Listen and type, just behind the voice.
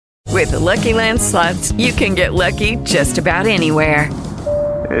With the Lucky Land Slots, you can get lucky just about anywhere.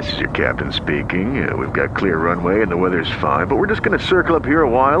 This is your captain speaking. We've got clear runway and the weather's fine, but we're just going to circle up here a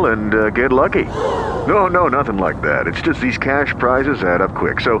while and get lucky. No, nothing like that. It's just these cash prizes add up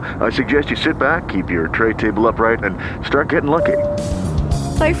quick. So I suggest you sit back, keep your tray table upright, and start getting lucky.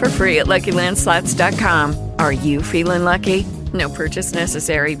 Play for free at LuckyLandSlots.com. Are you feeling lucky? No purchase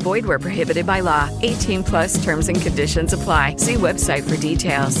necessary. Void where prohibited by law. 18 plus terms and conditions apply. See website for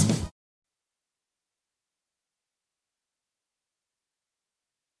details.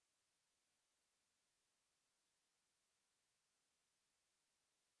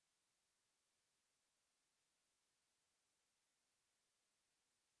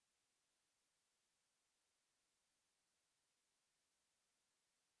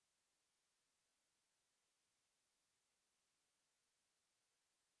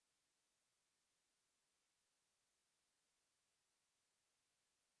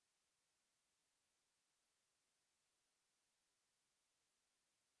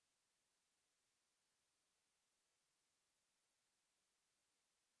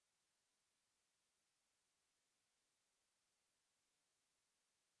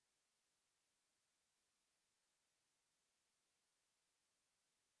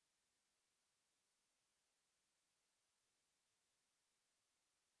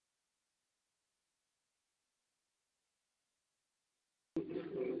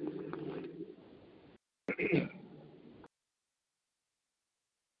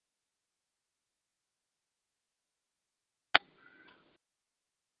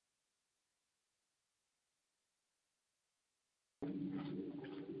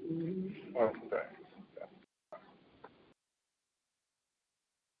 Okay.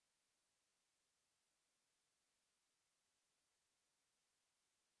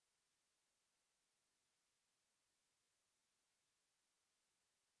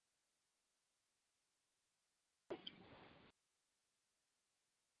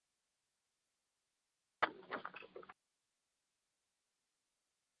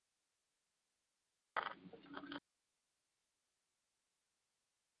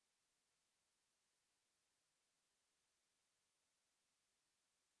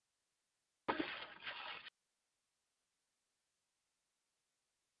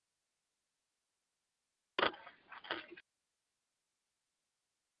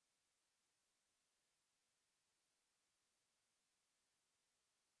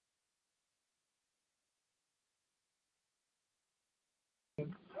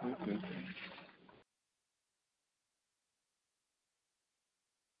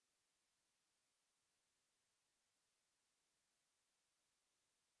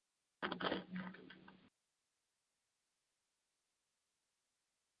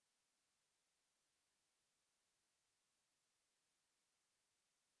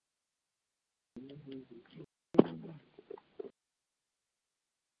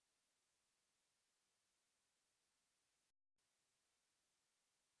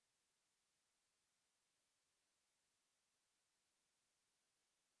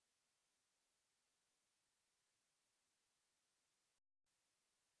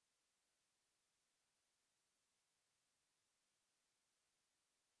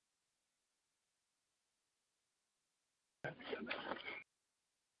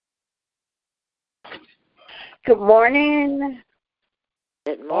 Good morning.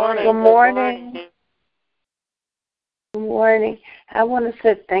 Good morning. Good morning. Good morning. I want to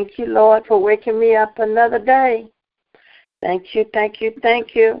say thank you, Lord, for waking me up another day. Thank you, thank you,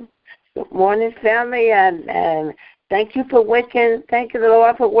 thank you. Good morning, family, and thank you, the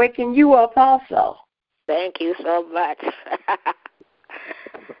Lord, for waking you up also. Thank you so much.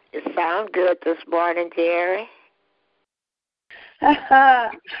 You sound good this morning, Jerry. Doing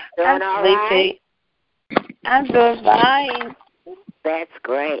all right? I'm doing fine. That's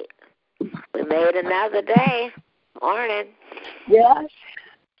great. We made another day. Morning. Yes.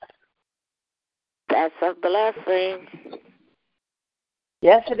 That's a blessing.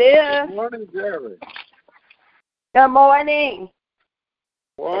 Yes, it is. Good morning, Jerry. Good morning.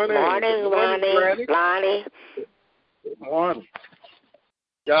 Morning. Good morning, Lonnie. Good morning.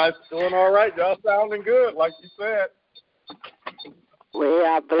 Guys doing all right? Y'all sounding good, like you said. We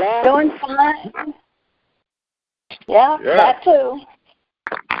are blessed. Doing fine. Yeah, that too.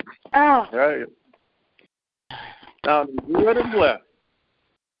 Oh. Right. Sounding good and blessed.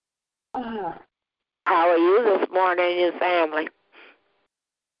 How are you this morning and your family?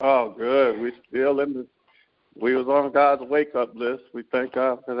 Oh, good. We still we was on God's wake-up list. We thank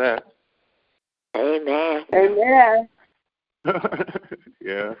God for that. Amen. Amen.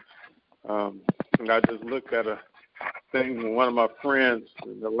 Yeah. I just looked at thing when one of my friends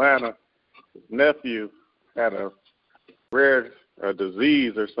in Atlanta, his nephew, had a rare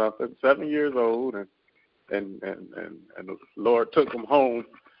disease or something, 7 years old, and the Lord took him home.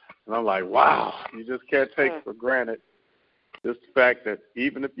 And I'm like, wow, you just can't take for granted just the fact that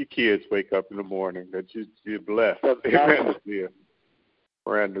even if your kids wake up in the morning, that you're blessed. Amen. To see a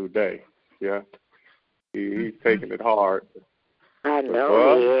brand new day. Yeah. He's taking it hard. I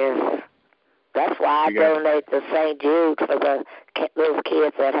know he is. That's why I donate to St. Jude for those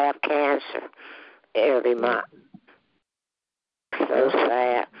kids that have cancer every month. So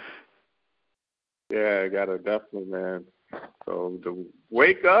sad. Yeah, gotta definitely, man. So to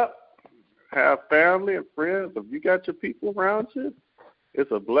wake up, have family and friends. If you got your people around you,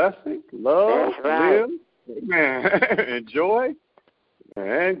 it's a blessing. Love, live, amen. Enjoy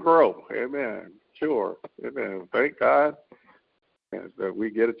and grow, amen. Sure, amen. Thank God that we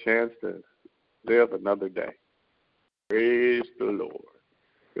get a chance to live another day. Praise the Lord.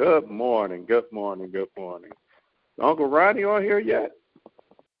 Good morning, good morning, good morning. Uncle Ronnie on here yet?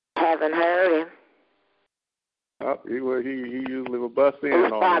 Haven't heard him. Oh, he usually will bust in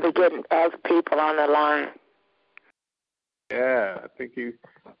He's on probably getting other people on the line. Yeah, I think he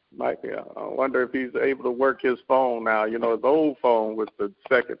might be. I wonder if he's able to work his phone now. You know, his old phone with the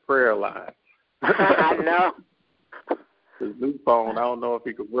second prayer line. I know. His new phone, I don't know if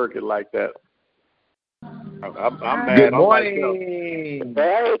he could work it like that. I'm mad. Good morning.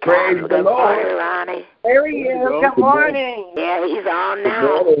 Very Praise the Lord. Morning, Ronnie. There he is. Good morning. Yeah, he's on now.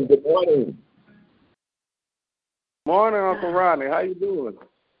 Good morning. Good morning. Morning, Uncle Ronnie. How you doing?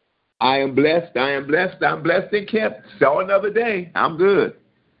 I am blessed. I'm blessed and kept. So another day. I'm good.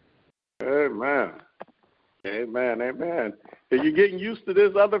 Amen. Amen. Amen. Are you getting used to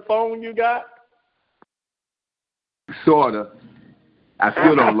this other phone you got? Sorta. I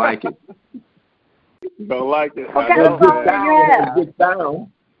still don't like it. You don't like it? What kind of phone do you have? Good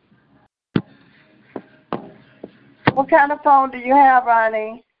sound. What kind of phone do you have,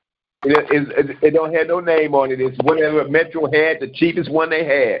 Ronnie? It don't have no name on it. It's whatever Metro had, the cheapest one they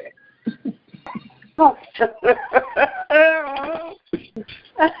had. A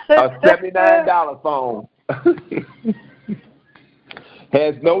 $79 phone.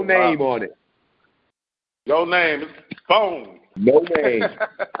 Has no name on it. No name. It's phone. No name.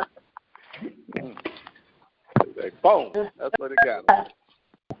 It's a phone. That's what it got.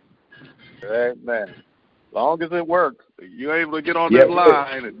 Amen. As long as it works, you're able to get on that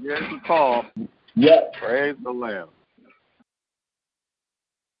line and you answer the call. Yep. Praise the Lamb.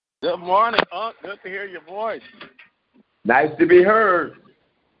 Good morning, Unc. Good to hear your voice. Nice to be heard.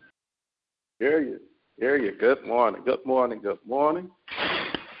 Hear you. Good morning. Good morning. Good morning.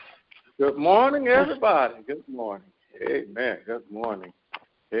 Good morning, everybody. Good morning. Amen. Good morning.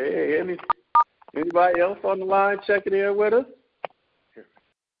 Hey, anybody else on the line checking in with us?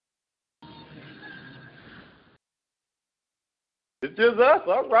 It's just us.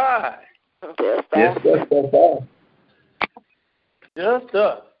 All right. Just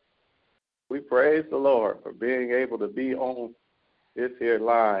us. We praise the Lord for being able to be on this here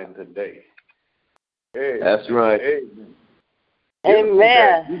line today. Amen. That's right.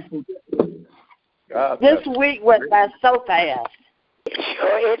 Amen. This week went by so fast.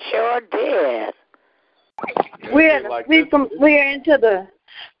 It sure did. We're into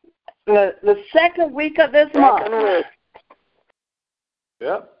the second week of this month.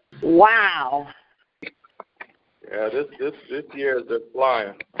 Yep. Wow. Yeah, this year is just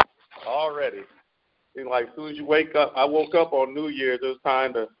flying already. Seems like as soon as you wake up, I woke up on New Year's. It was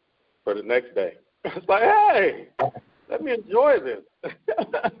time for the next day. It's like, hey, let me enjoy this.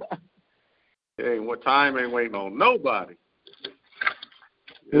 Hey, what time ain't waiting on nobody.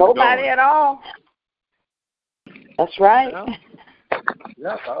 Nobody at all. That's right.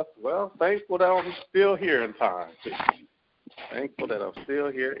 Yeah, well, thankful that I'm still here in time. Thankful that I'm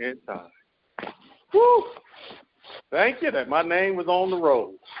still here in time. Woo! Thank you that my name was on the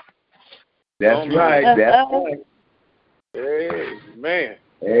road. That's right. That's right. Amen.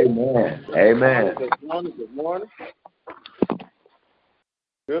 Amen. Amen. Good morning. Good morning.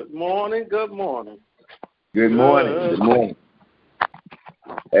 Good morning. Good morning. Good morning. Good morning.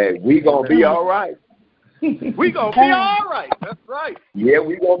 Hey, we gonna be all right. We gonna be all right. That's right. Yeah,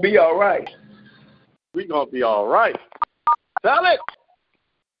 we gonna be all right. We gonna be all right. Tell it.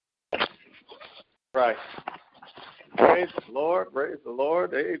 Right. Praise the Lord. Praise the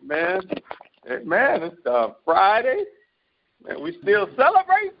Lord. Amen. Amen. It's Friday, and we still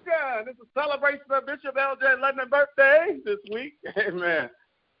celebrating. It's a celebration of Bishop L.J. London's birthday this week. Amen.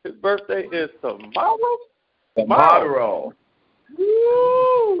 His birthday is tomorrow. Tomorrow.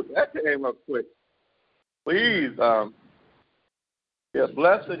 Woo! That came up quick. Please Be a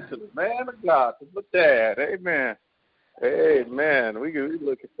blessing to the man of God, to the dad. Amen. Amen. We're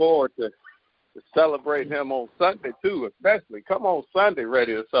looking forward to celebrating him on Sunday, too, especially. Come on Sunday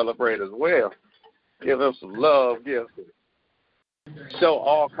ready to celebrate as well. Give him some love gifts. Show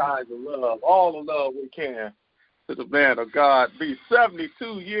all kinds of love, all the love we can to the man of God. Be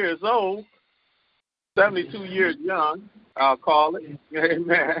 72 years old, 72 years young, I'll call it.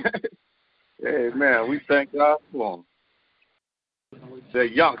 Amen. Amen. We thank God for him. The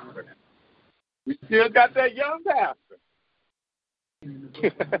youngster. We still got that young pastor.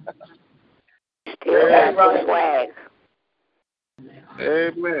 Still got the swag.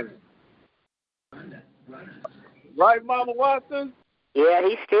 Amen. Right, Mama Watson? Yeah,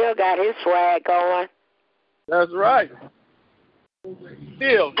 he still got his swag going. That's right.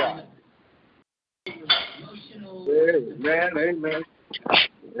 Still got it. Amen, amen.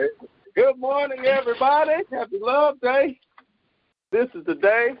 Good morning, everybody. Happy Love Day. This is the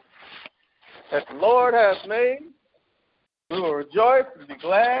day that the Lord has made. We will rejoice and be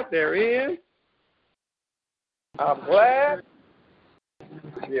glad therein. I'm glad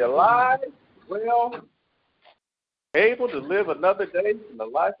to be alive, well, able to live another day in the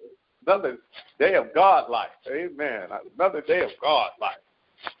life, another day of God life. Amen. Another day of God life.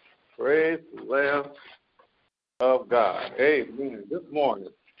 Praise the Lamb of God. Amen. This morning.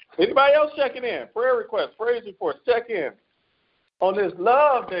 Anybody else checking in? Prayer requests, praise reports, check in on this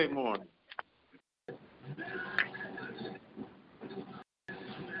Love Day morning.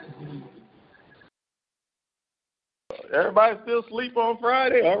 Everybody still sleep on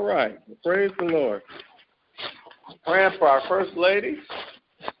Friday? All right. Praise the Lord. Praying for our First Lady.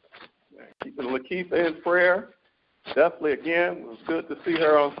 Keeping Lakeitha in prayer. Definitely, again, it was good to see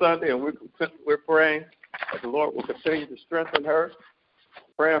her on Sunday, and we're praying that the Lord will continue to strengthen her.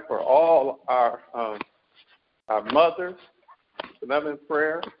 Praying for all our mothers. Keeping them in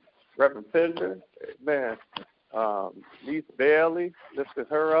prayer. Reverend Pinder. Amen. Niece Bailey, lifting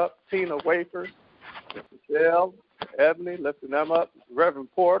her up. Tina Wafer. Michelle. Ebony, lifting them up.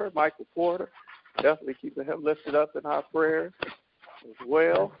 Reverend Porter, Michael Porter, definitely keeping him lifted up in our prayers as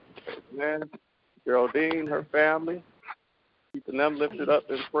well. Amen. Geraldine, her family, keeping them lifted up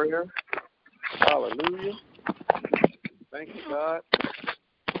in prayer. Hallelujah. Thank you, God,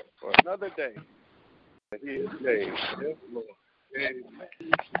 for another day that He has made. Yes, Lord. Amen.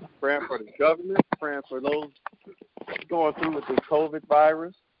 Praying for the government, praying for those going through with this COVID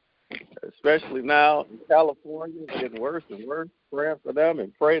virus. Especially now in California, it's getting worse and worse. Praying for them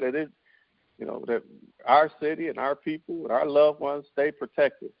and pray that that our city and our people and our loved ones stay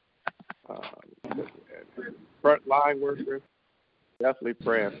protected. Frontline workers, definitely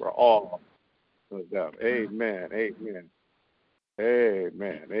praying for all of them. Amen. Amen.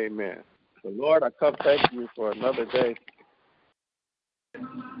 Amen. Amen. So Lord, I come thank you for another day.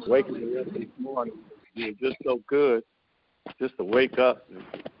 Waking me up this morning, you're just so good, just to wake up and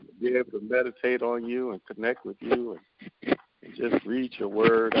be able to meditate on you and connect with you and just read your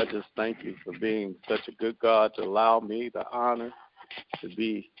word. I just thank you for being such a good God to allow me the honor to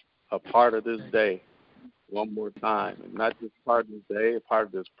be a part of this day one more time. And not just part of this day, a part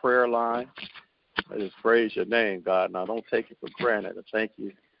of this prayer line. I just praise your name, God, and I don't take it for granted. I thank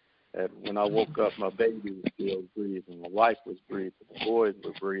you that when I woke up, my baby was still breathing, my wife was breathing, the boys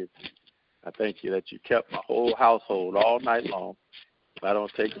were breathing. I thank you that you kept my whole household all night long. I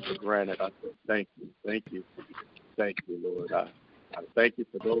don't take it for granted. I say thank you, thank you, thank you, Lord. I thank you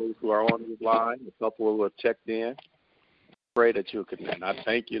for those who are on this line, a couple who have checked in. Pray that you could, and I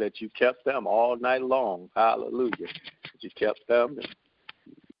thank you that you kept them all night long. Hallelujah. That you kept them and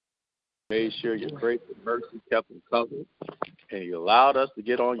made sure your grace and mercy kept them covered, and you allowed us to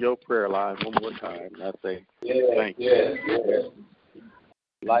get on your prayer line one more time. And I say thank you.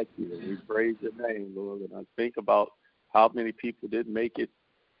 Like you, and we praise your name, Lord. And I think about how many people didn't make it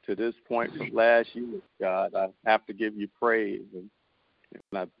to this point from last year, God. I have to give you praise. And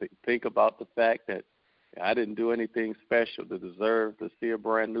I think about the fact that I didn't do anything special to deserve to see a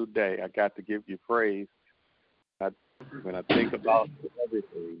brand new day. I got to give you praise. When I think about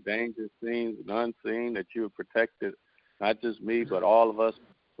everything, dangerous seen and unseen, that you have protected not just me, but all of us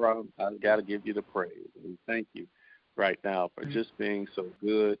from, I got to give you the praise. And we thank you right now for just being so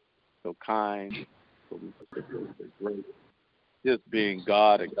good, so kind, so great, just being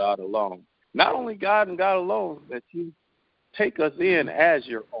God and God alone. Not only God and God alone, that you take us in as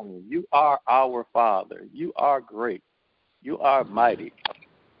your own. You are our Father. You are great. You are mighty.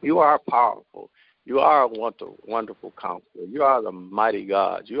 You are powerful. You are a wonderful counselor. You are the mighty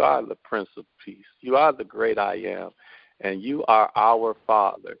God. You are the Prince of Peace. You are the great I am. And you are our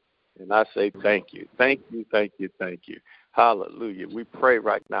Father. And I say thank you. Thank you, thank you, thank you. Hallelujah. We pray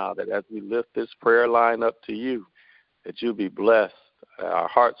right now that as we lift this prayer line up to you, that you'll be blessed. Our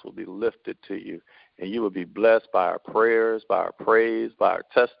hearts will be lifted to you, and you will be blessed by our prayers, by our praise, by our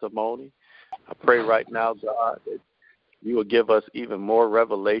testimony. I pray right now, God, that you will give us even more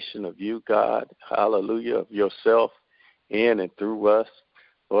revelation of you, God. Hallelujah, of yourself in and through us.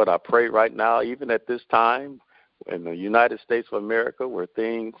 Lord, I pray right now, even at this time in the United States of America where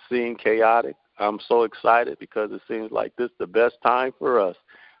things seem chaotic, I'm so excited because it seems like this is the best time for us,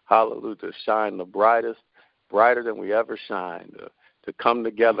 hallelujah, to shine the brightest, brighter than we ever shined, to come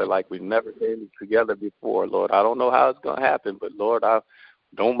together like we never came together before, Lord. I don't know how it's going to happen, but, Lord, I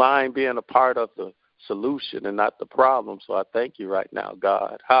don't mind being a part of the solution and not the problem. So I thank you right now,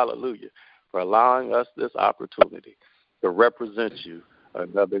 God, hallelujah, for allowing us this opportunity to represent you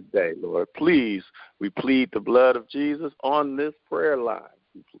another day, Lord. Please, we plead the blood of Jesus on this prayer line.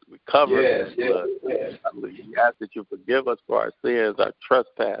 We cover this blood. Yes. We ask that you forgive us for our sins, our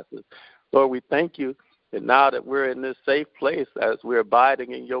trespasses. Lord, we thank you that now that we're in this safe place as we're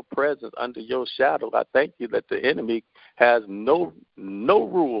abiding in your presence under your shadow, I thank you that the enemy has no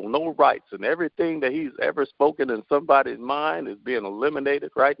rule, no rights, and everything that he's ever spoken in somebody's mind is being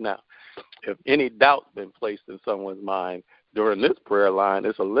eliminated right now. If any doubt's been placed in someone's mind during this prayer line,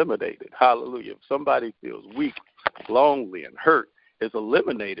 it's eliminated. Hallelujah. If somebody feels weak, lonely, and hurt, it's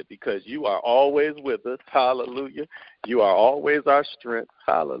eliminated because you are always with us. Hallelujah. You are always our strength.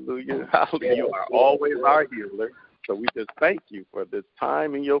 Hallelujah. Hallelujah. You are always our healer. So we just thank you for this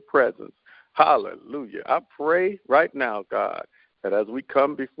time in your presence. Hallelujah. I pray right now, God, that as we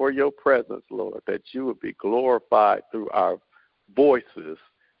come before your presence, Lord, that you would be glorified through our voices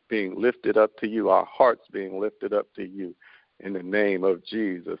being lifted up to you, our hearts being lifted up to you in the name of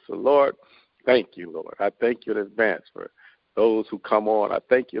Jesus. So, Lord, thank you, Lord. I thank you in advance for those who come on. I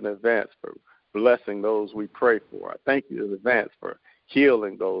thank you in advance for blessing those we pray for. I thank you in advance for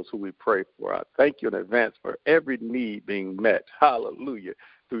healing those who we pray for. I thank you in advance for every need being met. Hallelujah.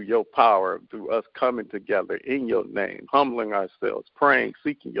 Through your power, through us coming together in your name, humbling ourselves, praying,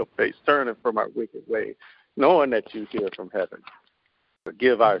 seeking your face, turning from our wicked ways, knowing that you hear from heaven.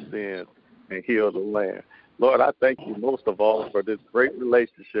 Forgive our sins and heal the land. Lord, I thank you most of all for this great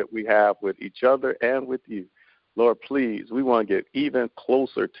relationship we have with each other and with you. Lord, please, we want to get even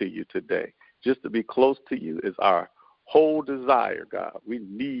closer to you today. Just to be close to you is our whole desire, God. We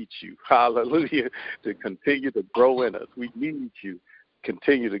need you, hallelujah, to continue to grow in us. We need you.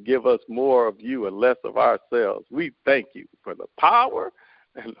 Continue to give us more of you and less of ourselves. We thank you for the power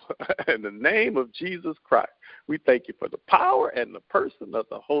and in the name of Jesus Christ. We thank you for the power and the person of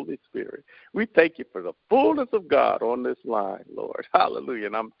the Holy Spirit. We thank you for the fullness of God on this line, Lord. Hallelujah.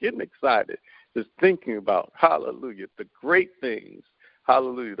 And I'm getting excited just thinking about, hallelujah, the great things,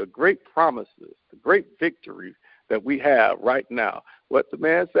 hallelujah, the great promises, the great victory that we have right now. What the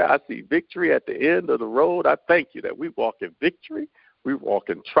man said, I see victory at the end of the road. I thank you that we walk in victory. We walk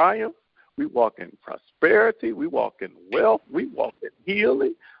in triumph. We walk in prosperity. We walk in wealth. We walk in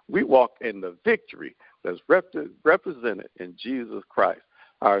healing. We walk in the victory that's represented in Jesus Christ,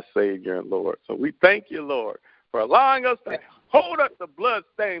 our Savior and Lord. So we thank you, Lord, for allowing us to hold up the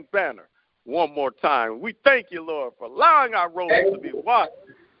bloodstained banner one more time. We thank you, Lord, for allowing our robes to be washed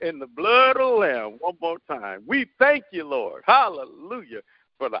in the blood of the Lamb one more time. We thank you, Lord, hallelujah,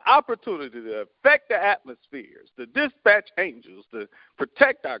 for the opportunity to affect the atmospheres, to dispatch angels, to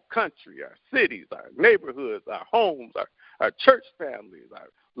protect our country, our cities, our neighborhoods, our homes, our church families, our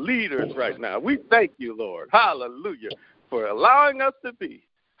leaders right now. We thank you, Lord, hallelujah, for allowing us to be,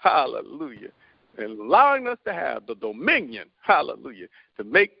 hallelujah, and allowing us to have the dominion, hallelujah, to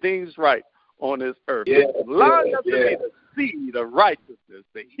make things right on this earth. Allowing us to be the seed of righteousness,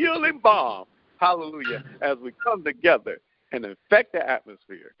 the healing balm, hallelujah, as we come together and infect the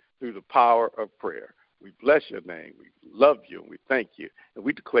atmosphere through the power of prayer. We bless your name. We love you, and we thank you. And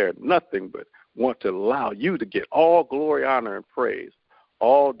we declare nothing but want to allow you to get all glory, honor, and praise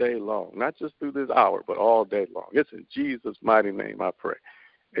all day long, not just through this hour, but all day long. It's in Jesus' mighty name I pray.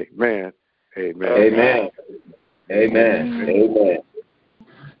 Amen. Amen. Amen. Amen. Amen.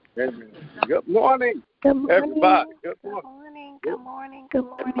 Amen. Good morning, everybody. Good morning. Good morning. Good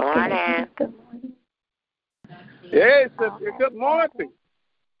morning. Good morning. Hey, sister. Good morning.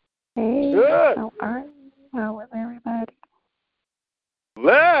 Hey. Good. How are you? How is everybody?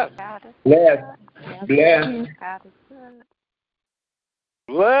 Blessed. Bless. Bless. God is good.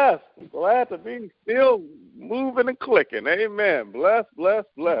 Blessed. Glad to be still moving and clicking. Amen. Bless, bless,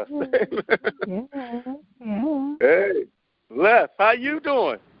 bless. Yeah. Hey, bless. How you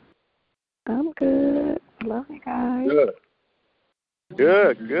doing? I'm good. Love you guys.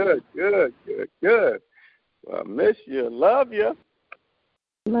 Good. Good. Well, I miss you. Love you.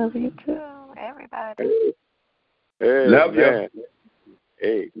 Love you too, everybody. Hey, love man. you.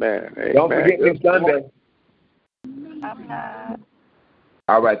 Amen. Don't forget me Sunday. I'm not.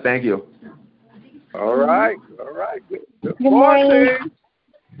 All right, thank you. All right. Good morning.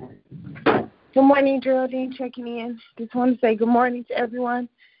 Good morning, Geraldine, checking in. Just want to say good morning to everyone.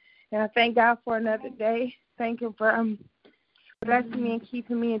 And I thank God for another day. Thank Him for blessing me and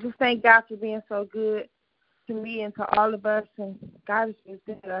keeping me. And just thank God for being so good to me and to all of us. And God is just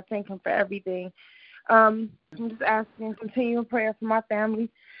good. I thank Him for everything. I'm just asking continual prayer for my family,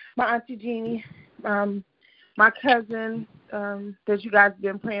 my Auntie Jeannie, my cousin that you guys have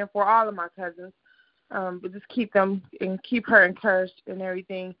been praying for, all of my cousins. But just keep them and keep her encouraged and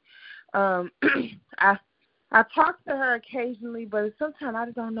everything. I talk to her occasionally, but sometimes I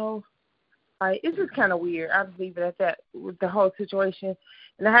just don't know. It's just kind of weird. I'll just leave it at that with the whole situation.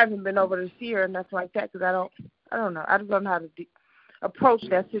 And I haven't been over to see her and nothing like that because I don't know. I just don't know how to approach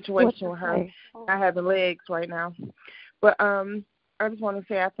that situation with her. I have the legs right now. But I just want to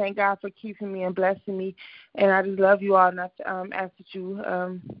say I thank God for keeping me and blessing me. And I just love you all. And I ask that you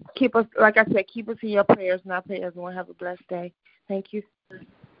keep us, like I said, keep us in your prayers. And I pray everyone have a blessed day. Thank you.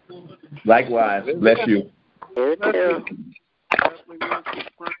 Likewise. Bless you. You too.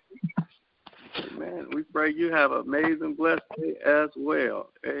 Man, we pray you have an amazing, blessed day as well.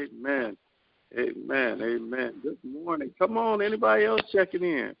 Amen. Good morning. Come on, anybody else checking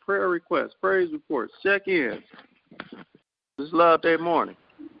in? Prayer requests, praise reports, check in. This is Love Day morning.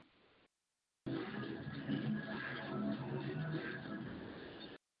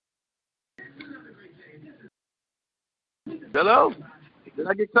 Hello? Did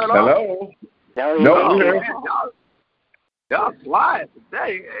I get cut off? Hello? No. Y'all quiet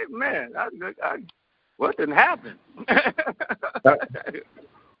today. Amen. What didn't happen?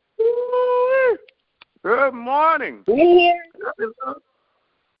 Good morning. Here.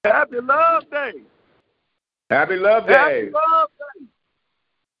 Happy Love Day. Happy Love Day. Happy Love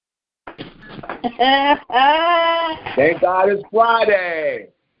Day. Thank God it's Friday.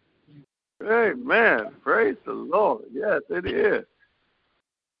 Amen. Praise the Lord. Yes, it is.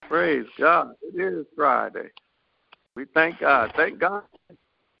 Praise God. It is Friday. We thank God. Thank God.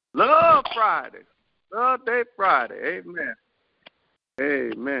 Love Friday. Love Day Friday.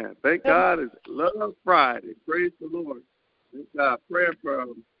 Amen. Thank God it's Love Friday. Praise the Lord. Thank God. Prayer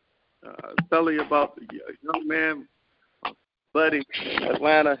for telling you about the young man, buddy in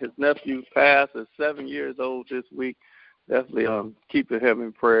Atlanta. His nephew passed at 7 years old this week. Definitely keeping him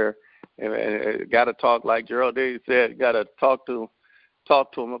in prayer. And got to talk, like Geraldine said, got to talk to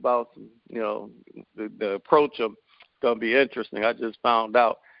him about, the approach of going to be interesting. I just found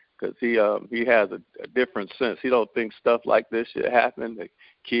out because he has a different sense. He don't think stuff like this should happen to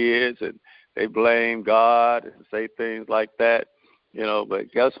kids, and they blame God and say things like that,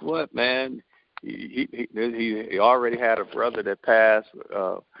 But guess what, man? He already had a brother that passed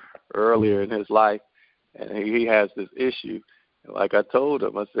earlier in his life, and he has this issue. And like I told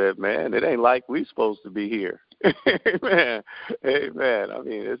him, I said, man, it ain't like we supposed to be here. Amen. I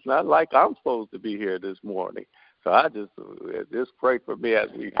mean, it's not like I'm supposed to be here this morning. So I just pray for me as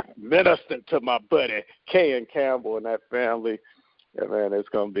we minister to my buddy Kay Campbell and that family. Yeah, man, it's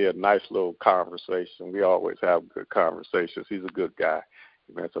going to be a nice little conversation. We always have good conversations. He's a good guy.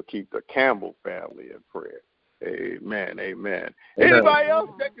 Amen. So keep the Campbell family in prayer. Amen. Anybody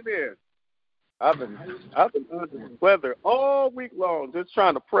else checking in? I've been under the weather all week long, just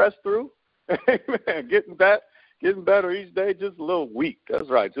trying to press through. Amen. Getting better each day, just a little weak. That's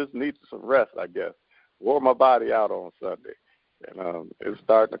right. Just need some rest, I guess. Wore my body out on Sunday, and it's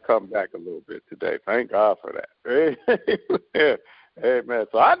starting to come back a little bit today. Thank God for that. Amen.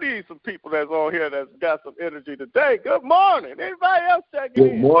 So I need some people that's on here that's got some energy today. Good morning. Anybody else checking in?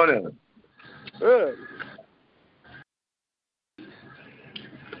 Good morning. Good.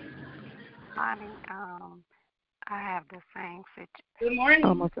 Morning. I have the same Good morning.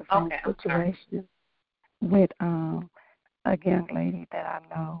 almost the same situation with a young lady that I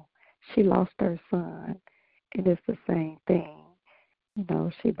know. She lost her son, and it's the same thing.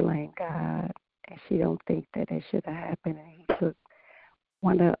 She blamed God, and she don't think that it should have happened. And he took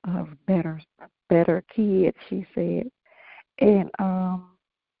one of her better kids, she said. And I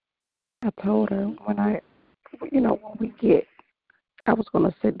told her when I was going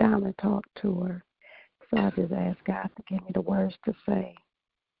to sit down and talk to her. So I just asked God to give me the words to say.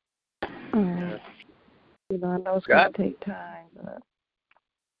 I know it's going to take time, but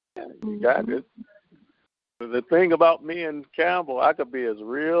you got it. The thing about me and Campbell, I could be as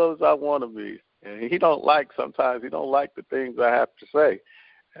real as I want to be, and he don't like the things I have to say.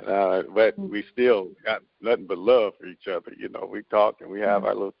 But we still got nothing but love for each other. You know, we talk and we have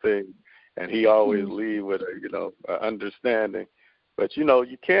our little thing, and he always leave with a understanding. But you know,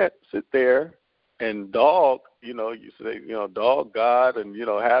 you can't sit there and dog. You know, you say dog God, and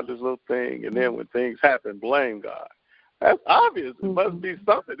have this little thing, and then when things happen, blame God. That's obvious. It must be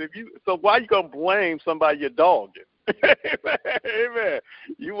something. So why you gonna blame somebody you're dogging? Amen.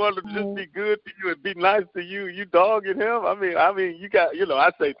 You want to just be good to you and be nice to you. You dogging him? I mean, you got,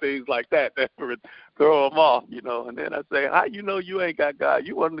 I say things like that throw them off, and then I say, how you ain't got God?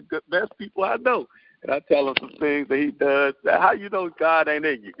 You one of the best people I know. And I tell him some things that he does. How God ain't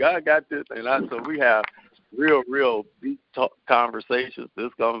in you? God got this. And so we have real deep conversations. This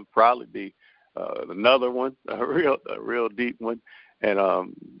is going to probably be another one, a real deep one. And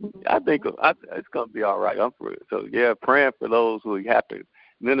I think it's going to be all right. So, praying for those who we have to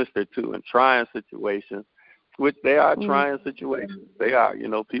minister to in trying situations, which they are trying situations. They are.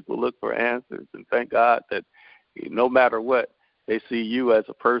 People look for answers. And thank God that no matter what, they see you as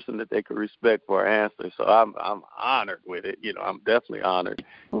a person that they can respect for an answer. So I'm honored with it. I'm definitely honored.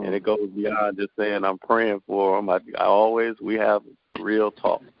 And it goes beyond just saying I'm praying for them. We have real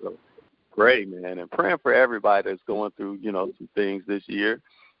talk. So pray, man, and praying for everybody that's going through, some things this year.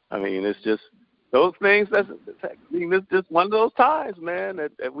 I mean, it's just those things. It's just one of those times, man,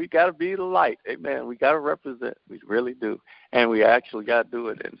 that we got to be the light. Amen. We got to represent. We really do. And we actually got to do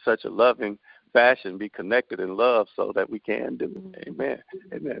it in such a loving fashion, be connected in love so that we can do it. Amen.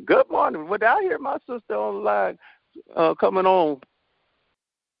 Amen. Good morning. Did I hear my sister on the line coming on?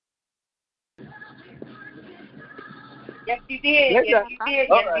 Yes, you did. Yes, you did.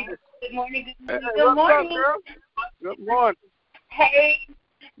 Yes, you did. Good morning. Good morning. Good morning. Hey,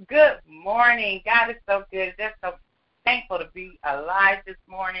 good morning. God is so good. Just so thankful to be alive this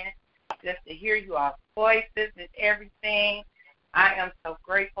morning, just to hear you all's voices and everything. I am so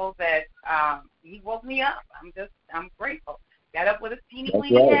grateful that he woke me up. I'm grateful. Got up with a teeny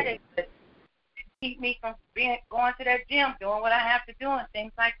weeny headache to keep me from going to that gym, doing what I have to do and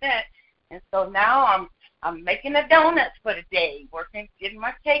things like that. And so now I'm making the donuts for the day, working, getting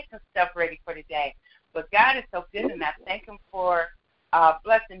my cakes and stuff ready for the day. But God is so good, and I thank him for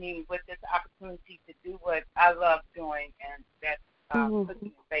blessing me with this opportunity to do what I love doing, and that's cooking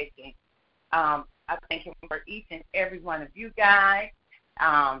and baking. I thank him for each and every one of you guys.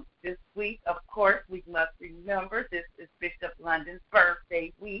 This week, of course, we must remember this is Bishop London's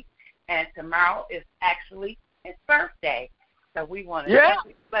birthday week, and tomorrow is actually his birthday. So we want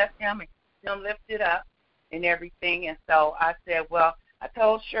to bless him and lift it up and everything. And so I said, well, I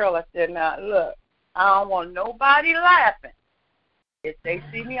told Cheryl, I said, now, look, I don't want nobody laughing. If they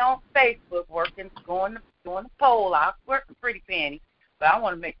see me on Facebook doing the poll, I'll work a pretty penny. But I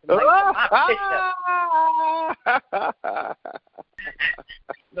want to make some money for my bishop.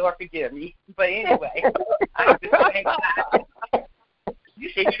 Lord forgive me. But anyway, I just thank God. You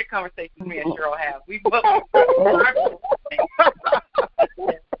should hear the conversation me and Cheryl have. We both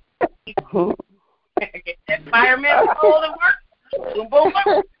get that fireman hold and work. Boom, boom,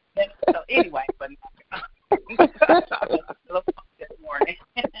 boom. So anyway, but this morning,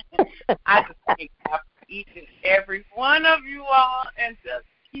 I just thank God for each and every one of you all, and just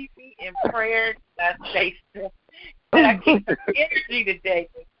keep me in prayer. That I stay strong. And I keep the energy today.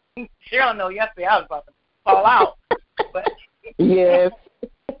 Cheryl know yesterday I was about to fall out, but yes.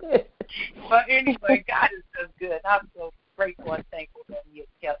 But anyway, God is so good. I'm so grateful and thankful that He has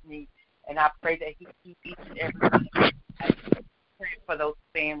kept me, and I pray that He keep each and every one of you. Praying for those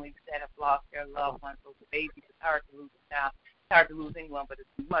families that have lost their loved ones, those babies. It's hard to lose a child. It's hard to lose anyone, but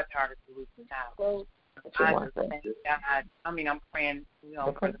it's much harder to lose a child. I just thank God. I mean, I'm praying,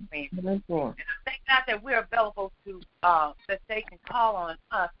 for the family. And I thank God that we're available to, that they can call on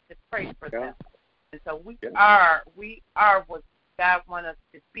us to pray for them. And so we are what God wants us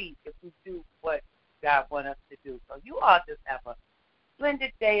to be if we do what God wants us to do. So you all just have a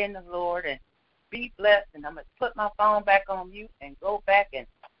splendid day in the Lord and be blessed. And I'm going to put my phone back on mute and go back and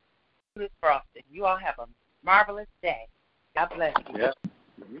do this frosting. You all have a marvelous day. God bless you. Yeah.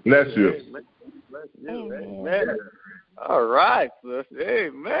 Bless you. Bless you. Amen. All right, sis.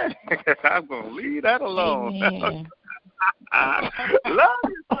 Amen. I'm going to leave that alone. Love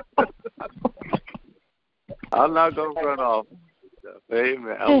you. I'm not going to run off.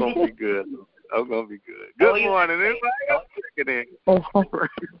 Amen. I'm going to be good. I'm going to be good. Good morning. Anybody else checking in?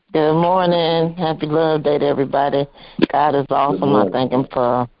 Good morning. Happy Love Day to everybody. God is awesome. I thank him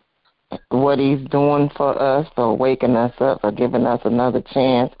for what he's doing for us, for waking us up, for giving us another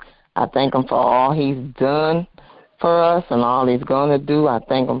chance. I thank him for all he's done for us and all he's going to do. I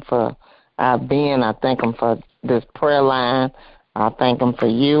thank him for our being. I thank him for this prayer line. I thank him for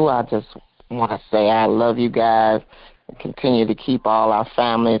you. I just want to say I love you guys. And continue to keep all our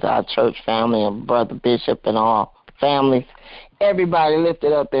families, our church family, and Brother Bishop and all families, everybody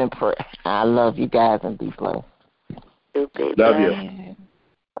lifted up in prayer. I love you guys and be blessed. Love you.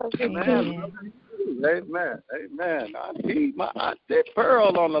 Amen. Amen. Amen. I see my Auntie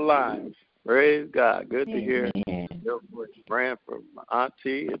Pearl on the line. Praise God. Good to hear. Praying for my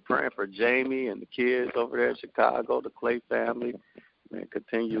auntie and praying for Jamie and the kids over there in Chicago, the Clay family. Man,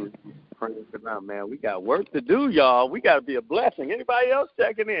 continue praying for them, man. We got work to do, y'all. We got to be a blessing. Anybody else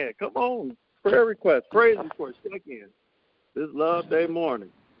checking in? Come on. Prayer requests, praise reports, check in. This Love Day morning.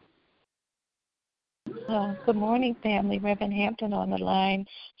 Good morning, family. Reverend Hampton on the line.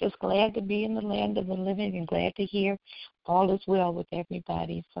 Just glad to be in the land of the living and glad to hear all is well with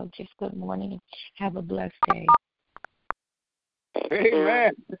everybody. So just good morning and have a blessed day.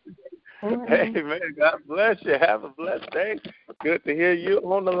 Amen. Amen. God bless you. Have a blessed day. Good to hear you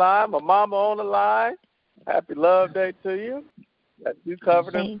on the line. My mama on the line. Happy Love Day to you. Got you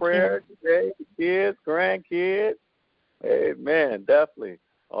covered in prayer today. Kids, grandkids. Amen. Definitely.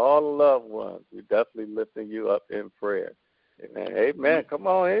 All the loved ones. We're definitely lifting you up in prayer. Amen. Amen. Come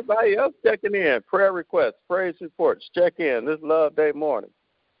on. Anybody else checking in? Prayer requests, praise reports. Check in. This Love Day morning.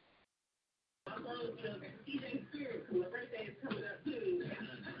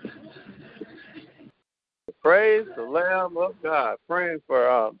 Praise the Lamb of God. Praying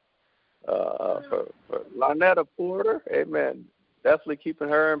for Lynetta Porter. Amen. Definitely keeping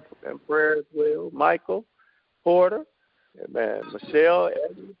her in prayer as well. Michael Porter. Amen. Michelle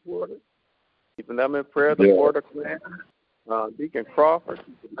Edmund Porter. Keeping them in prayer. The Porter clan. Deacon Crawford.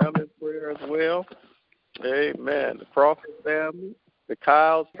 Keeping them in prayer as well. Amen. The Crawford family. The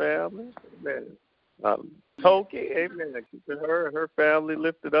Kyles family. Amen. Toki. Amen. Keeping her and her family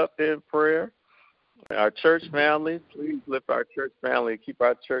lifted up in prayer. Our church family, please lift our church family, keep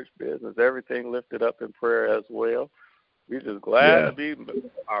our church business, everything lifted up in prayer as well. We're just glad to be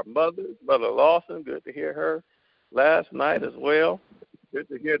our mother, Mother Lawson. Good to hear her last night as well. Good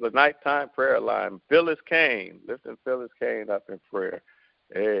to hear the nighttime prayer line. Phyllis Kane, lifting Phyllis Kane up in prayer.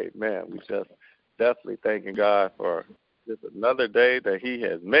 Amen. We just definitely thanking God for just another day that he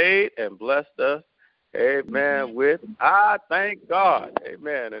has made and blessed us. Amen. With I thank God.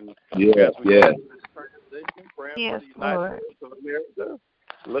 Amen. And as we go through this transition, praying for the United States of America.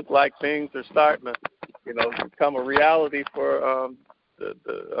 Look like things are starting to, become a reality for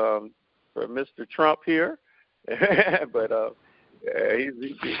for Mr. Trump here. But I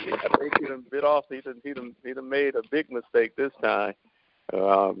think he done bit off. He done made a big mistake this time. I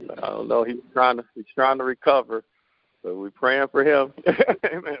don't know. He's trying to recover. So we're praying for him.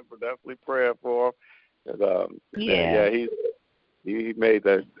 Amen. We're definitely praying for him. And, he made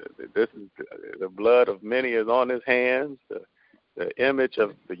that. This is the blood of many is on his hands. The image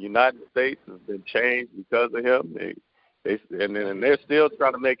of the United States has been changed because of him. And they're still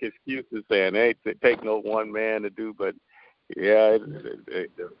trying to make excuses, saying it take no one man to do. But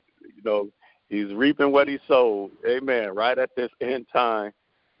he's reaping what he sowed. Amen. Right at this end time,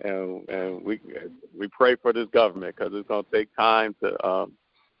 and we pray for this government because it's going to take time to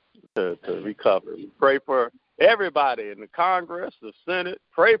recover. We pray for everybody in the Congress, the Senate.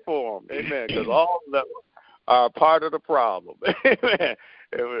 Pray for them, amen, because all of them are part of the problem. Amen.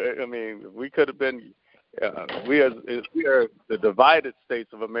 I mean, we could have been. We are the divided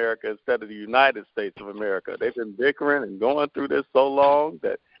states of America instead of the United States of America. They've been bickering and going through this so long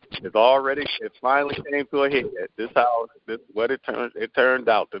that it finally came to a head. This is what it turned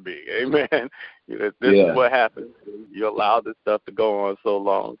out to be. Amen. This is what happens. You allow this stuff to go on so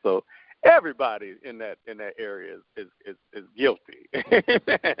long. So everybody in that area is guilty.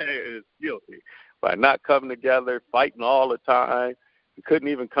 Is guilty by not coming together, fighting all the time. We couldn't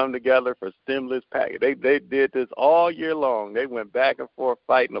even come together for stimulus package. They did this all year long. They went back and forth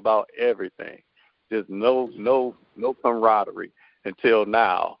fighting about everything. Just no camaraderie until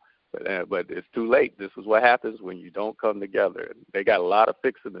now. But it's too late. This is what happens when you don't come together. They got a lot of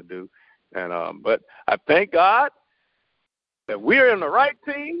fixing to do. And but I thank God that we're in the right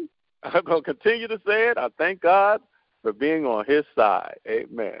team. I'm going to continue to say it. I thank God for being on his side.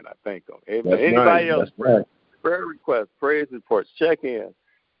 Amen. I thank him. Amen. That's Anybody else? Right. Prayer requests, praise reports, check in.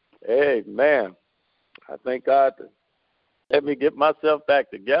 Amen. I thank God to let me get myself back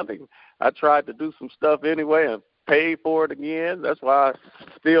together. I tried to do some stuff anyway and paid for it again. That's why I'm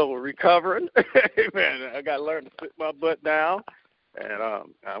still recovering. Amen. I got to learn to sit my butt down. And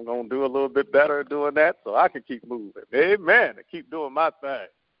I'm going to do a little bit better at doing that so I can keep moving. Amen. And keep doing my thing.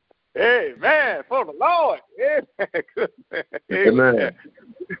 Amen. For the Lord. Amen. Good, amen.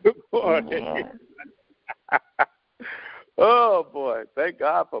 Good morning. Oh, boy. Thank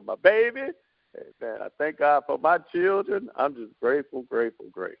God for my baby. Amen. I thank God for my children. I'm just grateful.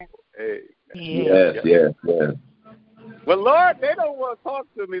 Amen. Yes. Well, Lord, they don't want to talk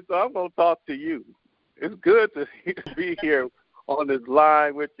to me, so I'm going to talk to you. It's good to be here on this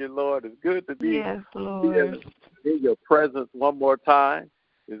line with you, Lord. It's good to be in your presence one more time.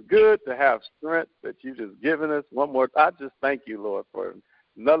 It's good to have strength that you've just given us one more time. I just thank you, Lord, for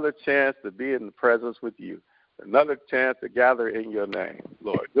another chance to be in the presence with you, another chance to gather in your name,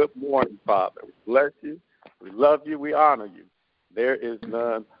 Lord. Good morning, Father. We bless you. We love you. We honor you. There is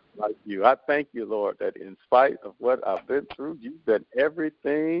none like you. I thank you, Lord, that in spite of what I've been through, you've been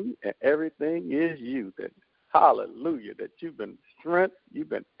everything, and everything is you. That hallelujah, that you've been strength, you've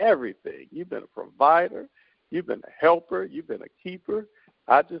been everything. You've been a provider, you've been a helper, you've been a keeper.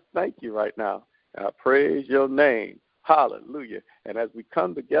 I just thank you right now, and I praise your name. Hallelujah. And as we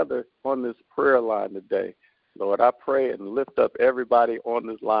come together on this prayer line today, Lord, I pray and lift up everybody on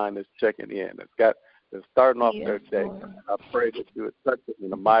this line that's checking in, that's starting off their day. Lord. I pray that you would touch them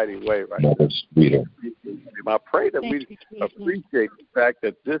in a mighty way right now. I pray that we appreciate the fact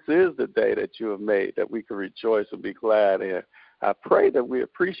that this is the day that you have made, that we can rejoice and be glad in. I pray that we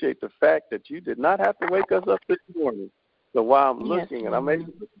appreciate the fact that you did not have to wake us up this morning. So while I'm looking and I'm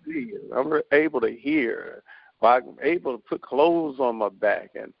able to see and I'm able to hear, I'm able to put clothes on my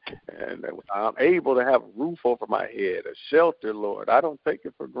back and I'm able to have a roof over my head, a shelter, Lord. I don't take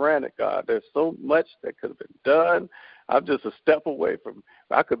it for granted, God. There's so much that could have been done. I'm just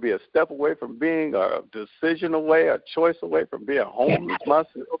I could be a step away from being a decision away, a choice away from being homeless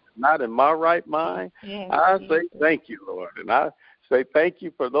myself, not in my right mind. I say thank you, Lord. And I say thank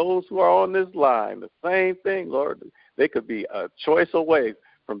you for those who are on this line. The same thing, Lord. They could be a choice away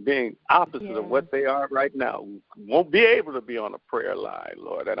from being opposite of what they are right now. Won't be able to be on a prayer line,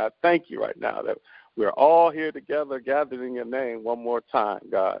 Lord. And I thank you right now that we're all here together, gathered in your name one more time,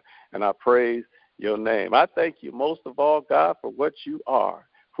 God. And I praise your name. I thank you most of all, God, for what you are,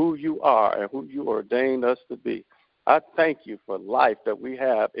 who you are, and who you ordained us to be. I thank you for life that we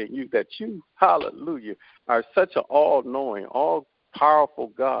have in you, that you, hallelujah, are such an all-knowing,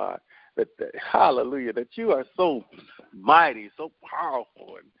 all-powerful God. Hallelujah, that you are so mighty, so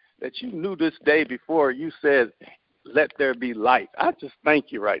powerful, and that you knew this day before you said, let there be light. I just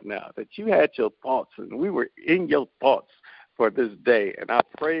thank you right now that you had your thoughts, and we were in your thoughts for this day, and I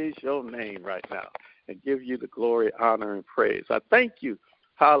praise your name right now and give you the glory, honor, and praise. I thank you,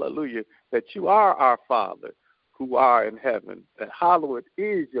 hallelujah, that you are our Father who are in heaven, that hallowed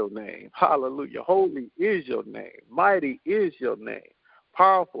is your name. Hallelujah, holy is your name, mighty is your name.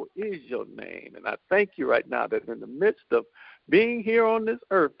 Powerful is your name. And I thank you right now that in the midst of being here on this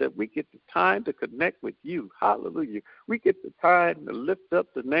earth, that we get the time to connect with you. Hallelujah. We get the time to lift up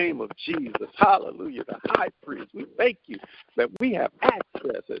the name of Jesus. Hallelujah. The high priest. We thank you that we have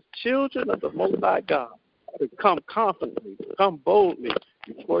access as children of the Most High God to come confidently, to come boldly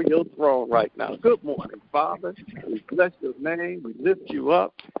before your throne right now. Good morning, Father. We bless your name. We lift you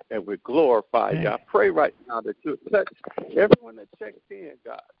up, and we glorify you. I pray right now that you'll touch everyone that checks in,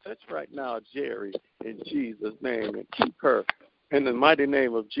 God. Touch right now Jerry in Jesus' name, and keep her in the mighty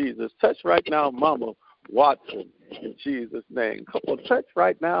name of Jesus. Touch right now Mama Watson in Jesus' name. Come on, touch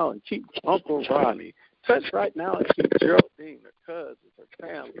right now and keep Uncle Ronnie. Touch right now and keep Geraldine, her cousins, her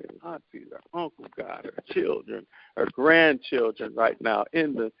family, her aunties, her uncle, God, her children, her grandchildren right now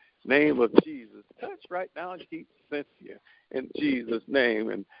in the name of Jesus. Touch right now and keep Cynthia in Jesus' name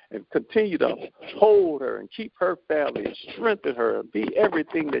and continue to hold her and keep her family and strengthen her and be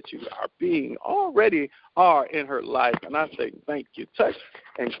everything that you are being, already are in her life. And I say thank you. Touch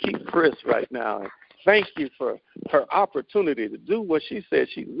and keep Chris right now. And thank you for her opportunity to do what she said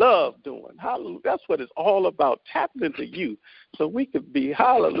she loved doing. Hallelujah. That's what it's all about, tapping into you so we could be,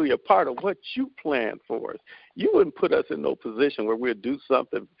 hallelujah, part of what you planned for us. You wouldn't put us in no position where we'll do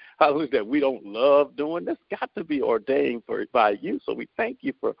something, hallelujah, that we don't love doing. That's got to be ordained by you. So we thank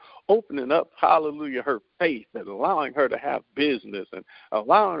you for opening up, hallelujah, her faith and allowing her to have business and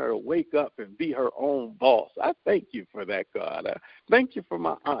allowing her to wake up and be her own boss. I thank you for that, God. I thank you for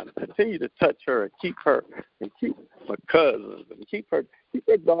my aunt. Continue to touch her and keep her and keep my cousins and keep her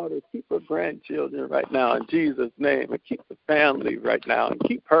daughters, keep her grandchildren right now in Jesus' name, and keep the family right now and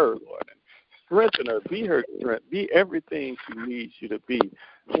keep her, Lord. And strengthen her, be her strength, be everything she needs you to be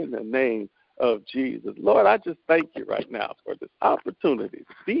in the name of Jesus. Lord, I just thank you right now for this opportunity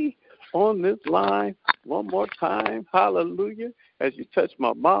to be on this line one more time. Hallelujah. As you touch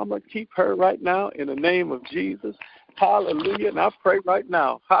my mama, keep her right now in the name of Jesus. Hallelujah. And I pray right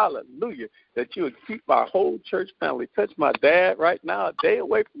now, hallelujah, that you would keep my whole church family. Touch my dad right now, a day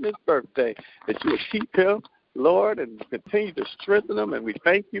away from his birthday, that you would keep him, Lord, and continue to strengthen him, and we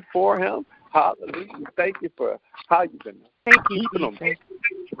thank you for him. Hallelujah. We thank you for how you've been keeping them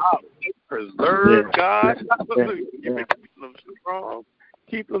preserved, God. Hallelujah. You've been keeping them strong.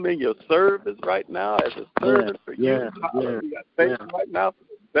 Keep them in your service right now as a servant for you. Hallelujah. I thank you right now for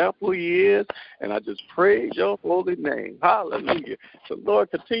the example he is, and I just praise your holy name. Hallelujah. So,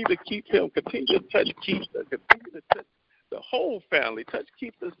 Lord, continue to keep him. Continue to touch Keisha. Continue to touch the whole family. Touch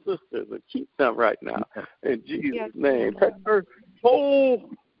Keisha's sisters and keep them right now. In Jesus' name. Touch her whole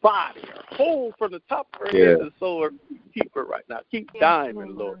body, whole from the top of her head to the sole of her. Keep her right now. Keep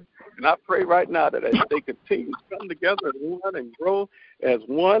Diamond, Lord. And I pray right now that as they continue to come together as one and grow as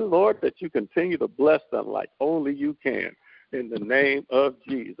one, Lord, that you continue to bless them like only you can. In the name of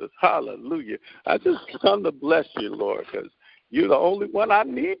Jesus. Hallelujah. I just come to bless you, Lord, because you're the only one I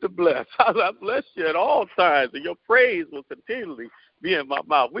need to bless. I bless you at all times, and your praise will continually be in my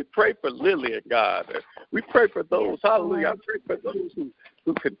mouth. We pray for Lily and God. We pray for those, hallelujah. I pray for those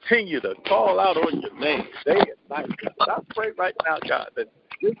who continue to call out on your name day and night. God. I pray right now, God, that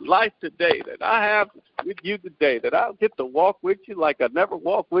this life today that I have with you today, that I'll get to walk with you like I never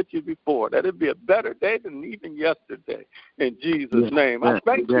walked with you before, that it'll be a better day than even yesterday. In Jesus' name. I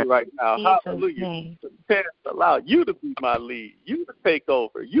thank you right now. Hallelujah. The chance to allow you to be my lead, you to take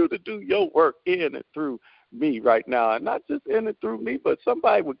over, you to do your work in and through me right now, and not just in and through me, but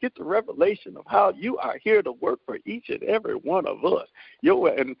somebody will get the revelation of how you are here to work for each and every one of us.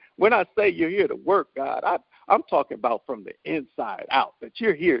 And when I say you're here to work, God, I'm talking about from the inside out, that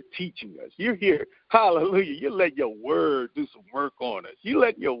you're here teaching us. You're here, hallelujah, you let your word do some work on us. You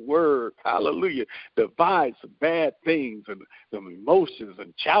let your word, hallelujah, divide some bad things and some emotions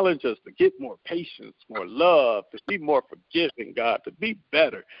and challenge us to get more patience, more love, to be more forgiving, God, to be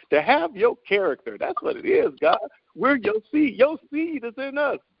better, to have your character. That's what it is, God. We're your seed. Your seed is in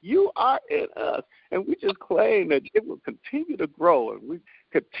us. You are in us. And we just claim that it will continue to grow, and we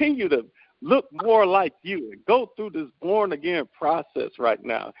continue to look more like you and go through this born-again process right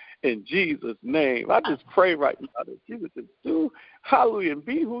now in Jesus' name. I just pray right now that you would just do, hallelujah, and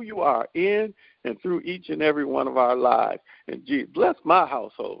be who you are in and through each and every one of our lives. And Jesus, bless my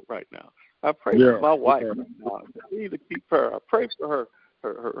household right now. I pray for my wife right now. I need to keep her. I pray for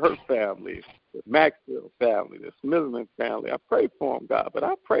her family, the Maxwell family, the Smithman family. I pray for them, God. But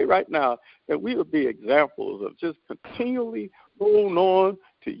I pray right now that we will be examples of just continually holding on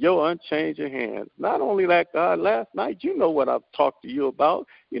to your unchanging hands. Not only that, God, last night, you know what I've talked to you about.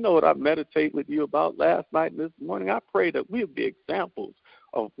 You know what I meditate with you about last night and this morning. I pray that we'll be examples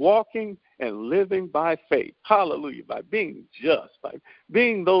of walking and living by faith. Hallelujah. By being just, by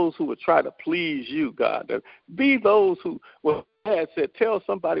being those who would try to please you, God. To be those who, well, Dad said, tell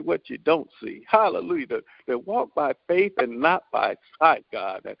somebody what you don't see. Hallelujah. To walk by faith and not by sight,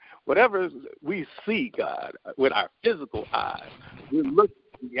 God. That whatever we see, God, with our physical eyes, we look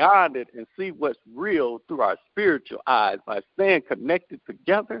beyond it and see what's real through our spiritual eyes by staying connected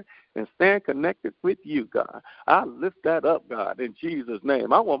together and staying connected with you, God. I lift that up, God, in Jesus'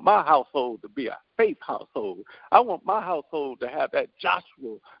 name. I want my household to be a faith household. I want my household to have that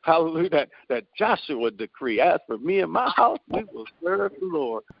Joshua, hallelujah, that Joshua decree. As for me and my house, we will serve the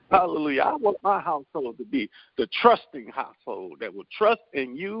Lord. Hallelujah. I want my household to be the trusting household that will trust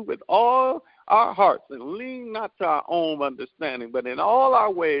in you with all our hearts and lean not to our own understanding, but in all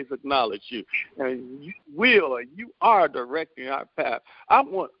our ways acknowledge you. And you will, and you are directing our path. I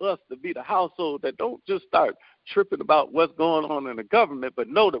want us to be the household that don't just start tripping about what's going on in the government, but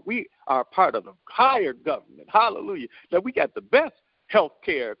know that we are part of the higher government. Hallelujah. That we got the best health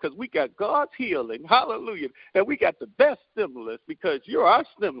care because we got God's healing. Hallelujah. That we got the best stimulus because you're our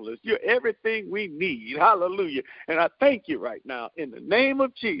stimulus. You're everything we need. Hallelujah. And I thank you right now in the name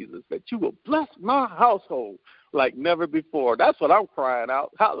of Jesus that you will bless my household like never before. That's what I'm crying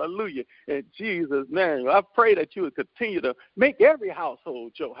out. Hallelujah. In Jesus' name. I pray that you would continue to make every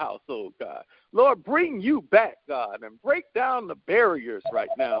household your household, God. Lord, bring you back, God, and break down the barriers right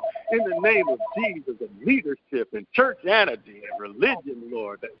now in the name of Jesus and leadership and churchianity and religion,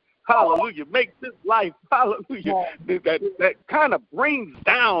 Lord. Hallelujah. Make this life, hallelujah, that kind of brings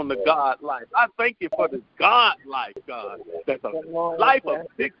down the God life. I thank you for this God life, God. That's a life of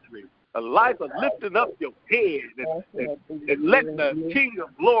victory. A life of lifting up your head and letting the King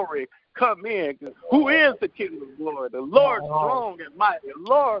of Glory come in. Who is the King of Glory? The Lord strong and mighty. The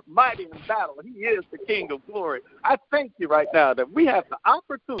Lord mighty in battle. He is the King of Glory. I thank you right now that we have the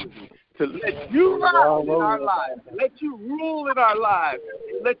opportunity to let you rise in our lives, let you rule in our lives,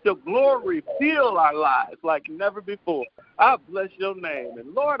 let your glory fill our lives like never before. I bless your name.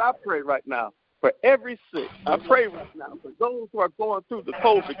 And Lord, I pray right now for every sick. I pray right now for those who are going through the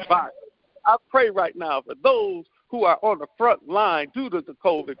COVID virus. I pray right now for those who are on the front line due to the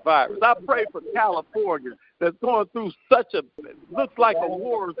COVID virus. I pray for California that's going through looks like a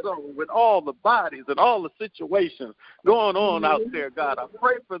war zone with all the bodies and all the situations going on out there, God. I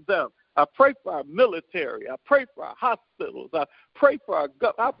pray for them. I pray for our military. I pray for our hospitals. I pray for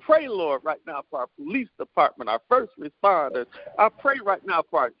I pray, Lord, right now for our police department, our first responders. I pray right now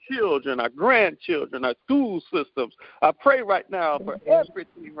for our children, our grandchildren, our school systems. I pray right now for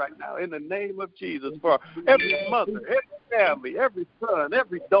everything right now in the name of Jesus, for every mother, every family, every son,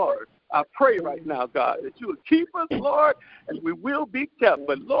 every daughter. I pray right now, God, that you will keep us, Lord, and we will be kept.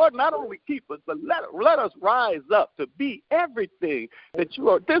 But, Lord, not only keep us, but let us rise up to be everything that you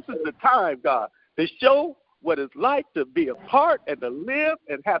are. This is the time, God, to show what it's like to be a part and to live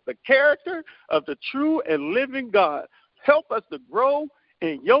and have the character of the true and living God. Help us to grow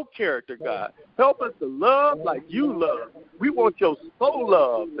in your character, God. Help us to love like you love. We want your soul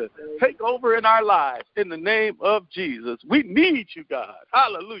love to take over in our lives in the name of Jesus. We need you, God,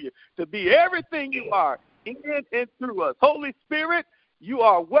 hallelujah, to be everything you are in and through us. Holy Spirit, you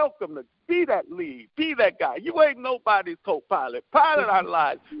are welcome to be that lead, be that guy. You ain't nobody's co-pilot. Pilot our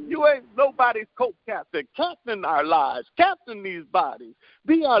lives. You ain't nobody's co-captain. Captain our lives. Captain these bodies.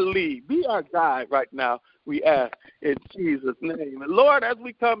 Be our lead. Be our guide right now, we ask in Jesus' name. And Lord, as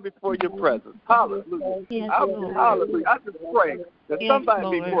we come before your presence, hallelujah. Yes, hallelujah. I just pray that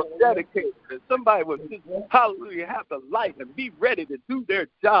somebody be more dedicated, that somebody would just, hallelujah, have the light and be ready to do their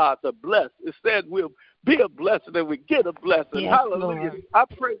job to bless. It said we'll be a blessing and we get a blessing. Yes, hallelujah. Lord. I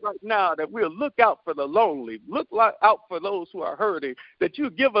pray right now that we'll look out for the lonely, out for those who are hurting, that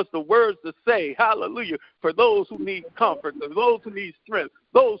you give us the words to say, hallelujah, for those who need comfort, for those who need strength,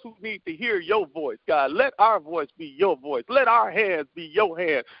 those who need to hear your voice, God. Let our voice be your voice. Let our hands be your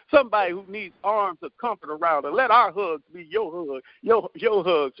hands. Somebody who needs arms of comfort around her. Let our hugs be your hug, your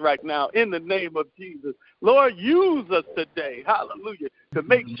hugs right now in the name of Jesus. Lord, use us today, hallelujah, to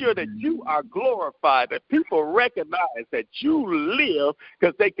make sure that you are glorified, that people recognize that you live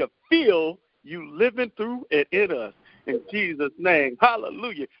because they can feel you living through and in us. In Jesus' name,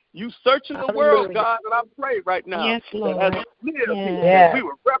 hallelujah. You searching the world, God, and I pray right now Yes, Lord. that as we live here, that we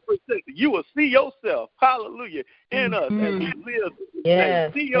will represent, you will see yourself, hallelujah, in us as we live.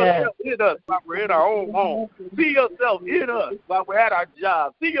 Yes. See yourself in us while we're in our own home. See yourself in us while we're at our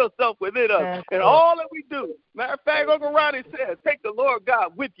job. See yourself within us and all that we do. Matter of fact, Uncle Ronnie says, take the Lord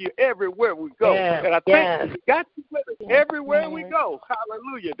God with you everywhere we go. And I think we got you with us everywhere we go.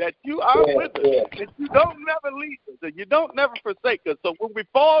 Hallelujah, that you are with us, that you don't never leave us, and you don't never forsake us. So when we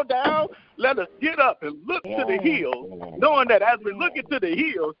fall down, let us get up and look to the hills, knowing that as we look into the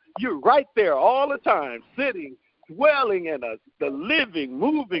hills, you're right there all the time, sitting, dwelling in us, the living,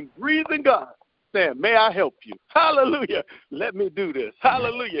 moving, breathing God, saying, may I help you? Hallelujah. Let me do this.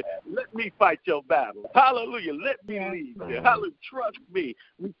 Hallelujah. Let me fight your battle. Hallelujah. Let me lead you. Hallelujah. Trust me.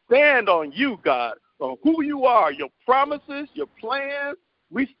 We stand on you, God, on who you are, your promises, your plans.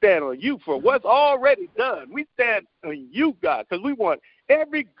 We stand on you for what's already done. We stand on you, God, because we want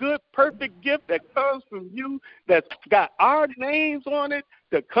every good, perfect gift that comes from you that's got our names on it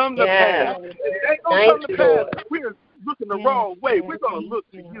to come to pass. If they don't come to pass, we're looking the wrong way. We're going to look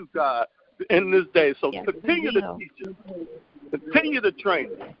to you, God, in this day. So continue to teach us. Continue to train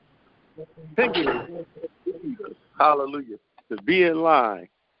us. Continue to teach us. Hallelujah. To be in line.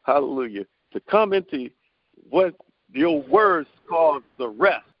 Hallelujah. To come into what your words call the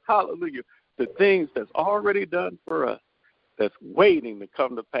rest. Hallelujah. The things that's already done for us, that's waiting to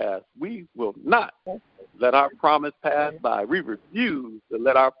come to pass. We will not let our promise pass by. We refuse to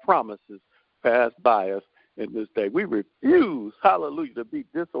let our promises pass by us in this day. We refuse, hallelujah, to be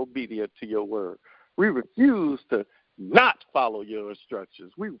disobedient to your word. We refuse to not follow your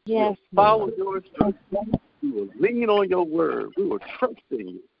instructions. We will follow your instructions. We will lean on your word. We will trust in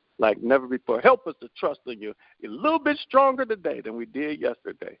you like never before. Help us to trust in you a little bit stronger today than we did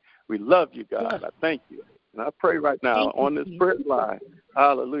yesterday. We love you, God. I thank you. And I pray right now on this prayer line,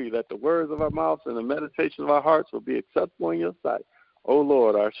 hallelujah, that the words of our mouths and the meditation of our hearts will be acceptable in your sight. Oh,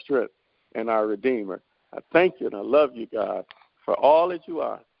 Lord, our strength and our Redeemer. I thank you and I love you, God, for all that you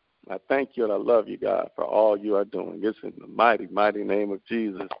are. I thank you and I love you, God, for all you are doing. It's in the mighty, mighty name of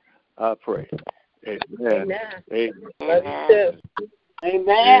Jesus I pray. Amen. Amen. Amen.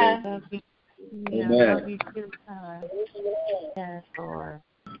 Amen. Amen. Love you too, God. Yes, Lord.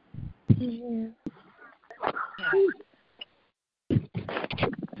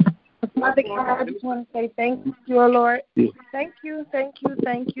 Father God, I just want to say thank you, dear Lord. Thank you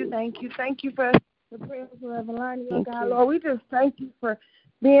for the prayers of Evelyn, Lord God. Lord, we just thank you for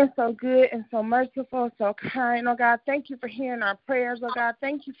being so good and so merciful, so kind, oh God. Thank you for hearing our prayers, oh God.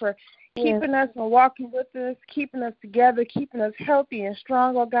 Thank you for keeping us and walking with us, keeping us together, keeping us healthy and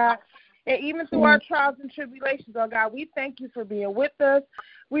strong, oh God. And even through our trials and tribulations, oh God, we thank you for being with us.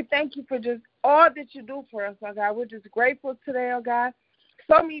 We thank you for just all that you do for us, oh God. We're just grateful today, oh God.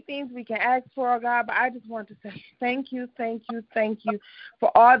 So many things we can ask for, oh God, but I just want to say thank you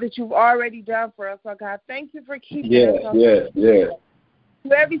for all that you've already done for us, oh God. Thank you for keeping us, oh God.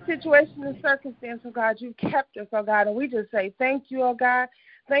 Through every situation and circumstance, oh God, you've kept us, oh God, and we just say thank you, oh God.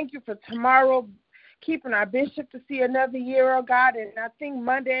 Thank you for tomorrow, keeping our bishop to see another year, oh God, and I think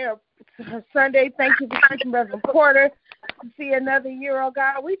Monday or Sunday, thank you for keeping Reverend Porter to see another year, oh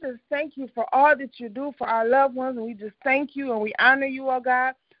God. We just thank you for all that you do for our loved ones, and we just thank you and we honor you, oh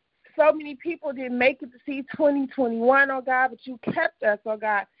God. So many people didn't make it to see 2021, oh God, but you kept us, oh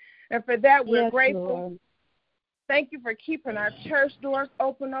God, and for that we're grateful. Lord. Thank you for keeping our church doors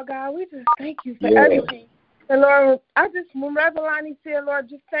open, oh God. We just thank you for everything. And Lord, when Reverend Lonnie said, Lord,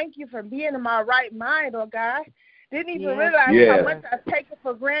 just thank you for being in my right mind, oh God. Didn't even realize how much I take it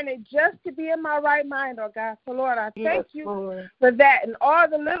for granted just to be in my right mind, oh God. So, Lord, I thank you for that and all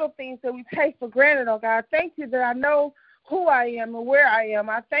the little things that we take for granted, oh God. Thank you that I know who I am and where I am.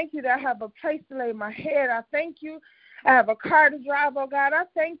 I thank you that I have a place to lay my head. I thank you I have a car to drive, oh God. I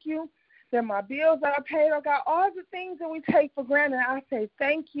thank you that my bills are paid, oh God. All the things that we take for granted, I say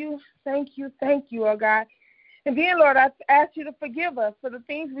thank you, oh God. And then, Lord, I ask you to forgive us for the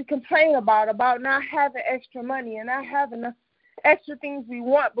things we complain about not having extra money and not having the extra things we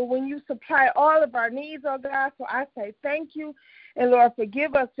want. But when you supply all of our needs, oh God, so I say thank you. And, Lord,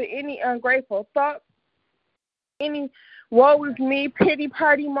 forgive us for any ungrateful thoughts, any woe is me, pity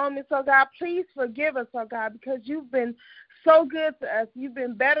party moments, oh God. Please forgive us, oh God, because you've been so good to us. You've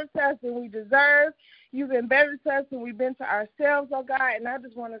been better to us than we deserve. You've been better to us than we've been to ourselves, oh God. And I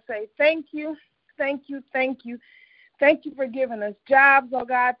just want to say thank you. Thank you for giving us jobs, oh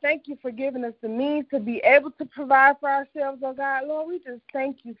God. Thank you for giving us the means to be able to provide for ourselves, oh God. Lord, we just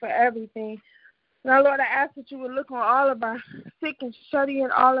thank you for everything. Now, Lord, I ask that you would look on all of our sick and shut-in,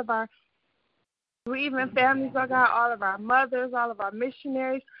 all of our grieving families, oh God, all of our mothers, all of our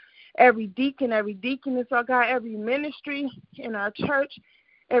missionaries, every deacon, every deaconess, oh God, every ministry in our church,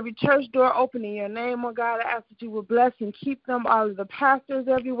 every church door open in your name, oh God. I ask that you would bless and keep them, all of the pastors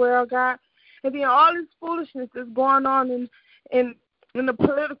everywhere, oh God. And then all this foolishness that's going on in the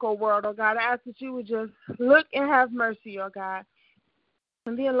political world, oh God, I ask that you would just look and have mercy, oh God.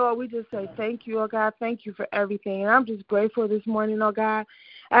 And then, Lord, we just say thank you, oh God. Thank you for everything. And I'm just grateful this morning, oh God.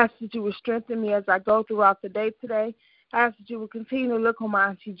 I ask that you would strengthen me as I go throughout the day today. I ask that you would continue to look on my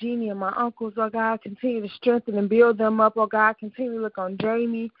Auntie Jeannie and my uncles, oh God. Continue to strengthen and build them up, oh God. Continue to look on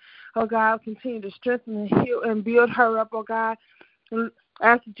Jamie, oh God. Continue to strengthen and heal and build her up, oh God. I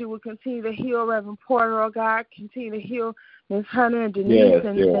ask that you would continue to heal Reverend Porter, oh God. Continue to heal Ms. Hunter and Denise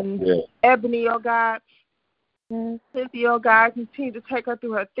and Ebony, oh God. Cynthia, oh God. Continue to take her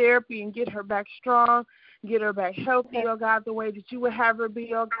through her therapy and get her back strong, get her back healthy, oh God, the way that you would have her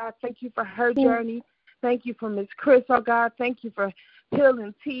be, oh God. Thank you for her journey. Thank you for Ms. Chris, oh God. Thank you for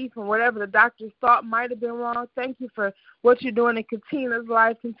healing teeth and whatever the doctors thought might have been wrong. Thank you for what you're doing in Katina's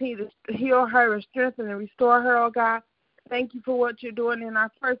life. Continue to heal her and strengthen and restore her, oh God. Thank you for what you're doing in our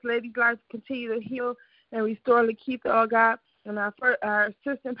First Lady's life. Continue to heal and restore Lakeitha, oh God. And our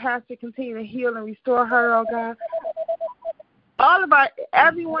assistant pastor, continue to heal and restore her, oh God. All of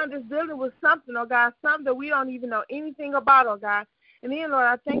everyone that's dealing with something, oh God, something that we don't even know anything about, oh God. And then, Lord,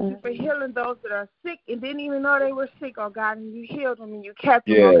 I thank you for healing those that are sick and didn't even know they were sick, oh God, and you healed them and you kept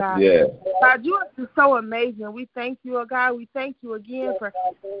them, oh God. God, you are just so amazing. We thank you, oh God. We thank you again for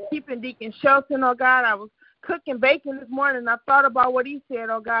keeping Deacon Shelton, oh God. I was cooking bacon this morning, and I thought about what he said,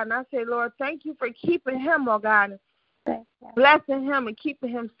 oh God, and I said, Lord, thank you for keeping him, oh God, and blessing him and keeping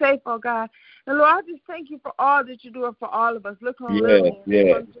him safe, oh God. And Lord, I just thank you for all that you're doing for all of us. Look on Lily and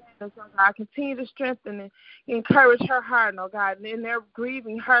look on Janice, oh God. Continue to strengthen and encourage her heart, oh God, and in their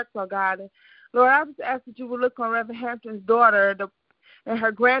grieving hearts, oh God. And Lord, I just ask that you would look on Reverend Hampton's daughter, and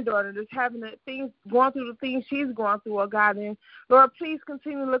her granddaughter that's having going through the things she's going through, oh God. And Lord, please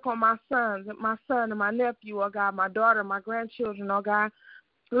continue to look on my son and my nephew, oh God, my daughter, my grandchildren, oh God.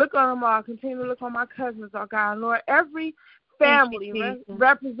 Look on them all. Continue to look on my cousins, oh God. And Lord, every family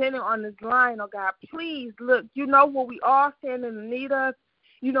represented on this line, oh God, please look. You know what we all stand in the need of.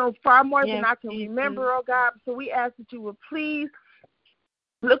 You know far more than I can remember, oh God. So we ask that you would please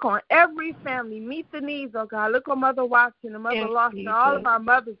look on every family, meet the needs, oh God. Look on Mother Watson and Mother Lawson, all of our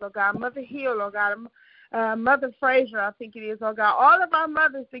mothers, oh God. Mother Hill, oh God. Mother Frazier, I think it is, oh God. All of our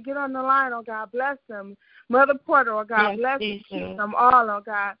mothers that get on the line, oh God, bless them. Mother Porter, oh God, bless them, keep them all, oh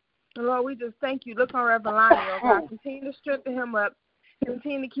God. And Lord, we just thank you. Look on Reverend Lonnie, oh God. Continue to strengthen him up.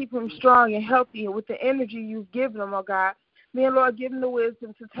 Continue to keep him strong and healthy with the energy you've given him, oh God. Then, Lord, give him the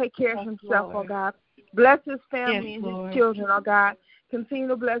wisdom to take care of himself, oh God. Bless his family and his children, oh God. Continue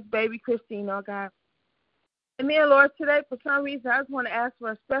to bless baby Christine, oh God. And then, Lord, today, for some reason, I just want to ask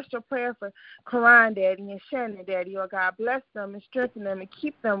for a special prayer for Karan Daddy and Shannon Daddy, oh God. Bless them and strengthen them and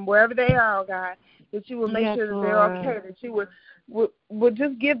keep them wherever they are, oh God. That you will make sure that they're okay, that you would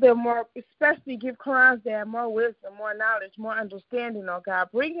just give them more, especially give Karan's dad more wisdom, more knowledge, more understanding, oh God.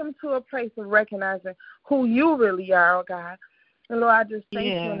 Bring him to a place of recognizing who you really are, oh God. And Lord, I just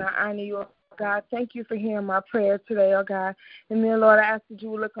thank you and I honor you, oh God. Thank you for hearing my prayer today, oh God. And then, Lord, I ask that you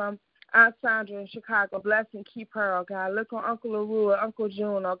would look on Aunt Sandra in Chicago. Bless and keep her, oh God. Look on Uncle LaRue, Uncle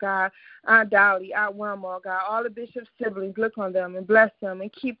June, oh God. Aunt Dowdy, Aunt Wilma, oh God. All the Bishop's siblings, look on them and bless them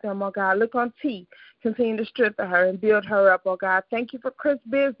and keep them, oh God. Look on T. Continue to strengthen her and build her up, oh God. Thank you for Chris'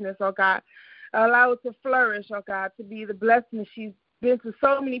 business, oh God. Allow it to flourish, oh God, to be the blessing she's been to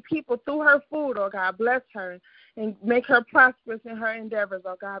so many people through her food, oh God. Bless her and make her prosperous in her endeavors,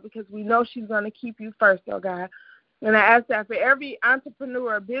 oh God, because we know she's going to keep you first, oh God. And I ask that for every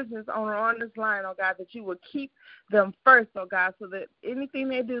entrepreneur or business owner on this line, oh God, that you would keep them first, oh God, so that anything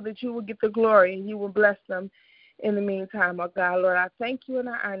they do, that you will get the glory and you will bless them in the meantime, oh God. Lord, I thank you and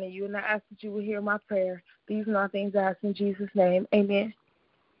I honor you, and I ask that you will hear my prayer. These are all things I ask in Jesus' name. Amen.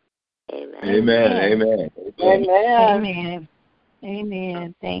 Amen. Amen. Amen. Amen. Amen.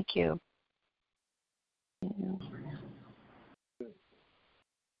 Amen. Thank you.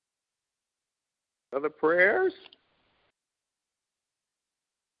 Other prayers?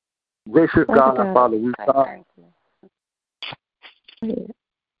 Gracious God, our Father, we start. Go ahead.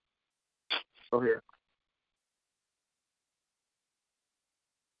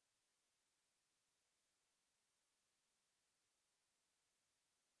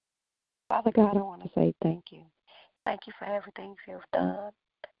 Father God, I want to say thank you. Thank you for everything you've done,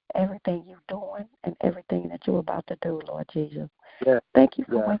 everything you're doing, and everything that you're about to do, Lord Jesus. Thank you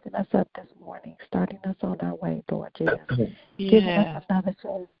for waking us up this morning, starting us on our way, Lord Jesus. Giving us another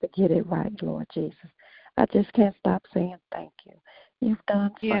chance to get it right, Lord Jesus. I just can't stop saying thank you. You've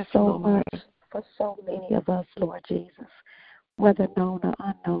done so much for so many of us, Lord Jesus, whether known or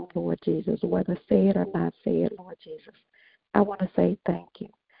unknown, Lord Jesus, whether said or not said, Lord Jesus. I want to say thank you.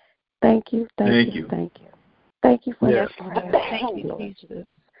 Thank you, thank you, thank you. Thank you for this prayer, Lord Jesus.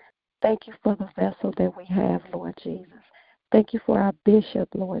 Thank you for the vessel that we have, Lord Jesus. Thank you for our bishop,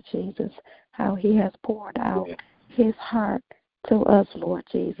 Lord Jesus, how he has poured out his heart to us, Lord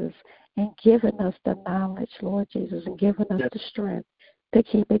Jesus, and given us the knowledge, Lord Jesus, and given us the strength to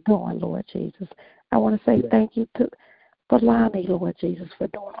keep it going, Lord Jesus. I want to say thank you for Lonnie, Lord Jesus, for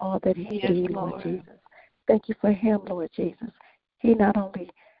doing all that he did, Lord Jesus. Thank you for him, Lord Jesus. He not only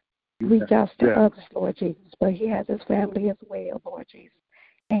reaches out to others, Lord Jesus, but he has his family as well, Lord Jesus.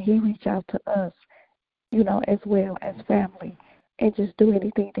 And he reaches out to us, as well as family, and just do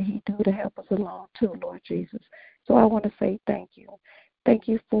anything that he do to help us along too, Lord Jesus. So I want to say thank you. Thank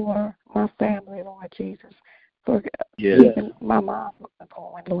you for my family, Lord Jesus, for keeping my mom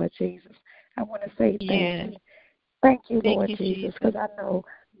going, Lord Jesus. I want to say thank you. Thank you, Lord Jesus, because I know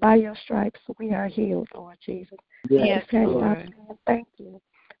by your stripes we are healed, Lord Jesus. I just can't stop saying thank you.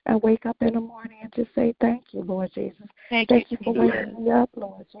 I wake up in the morning and just say thank you, Lord Jesus. Thank you for waking me up,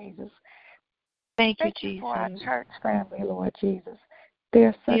 Lord Jesus. Thank you, Jesus. For our church family, Lord Jesus.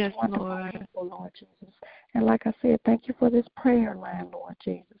 They're such wonderful people, Lord Jesus. And like I said, thank you for this prayer line, Lord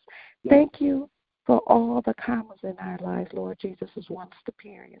Jesus. Thank you for all the commas in our lives, Lord Jesus, as well as the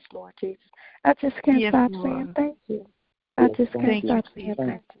periods, Lord Jesus. I just can't stop saying thank you. I just can't stop saying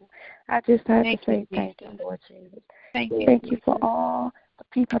thank you. I just have to say thank you, Lord Jesus. Thank you for all the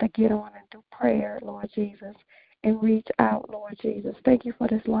people that get on and do prayer, Lord Jesus, and reach out, Lord Jesus. Thank you for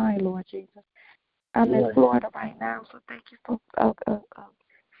this line, Lord Jesus. I'm in Florida right now, so thank you for a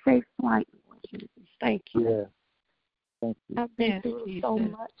safe flight, Lord Jesus. Thank you. Thank you. I've been through so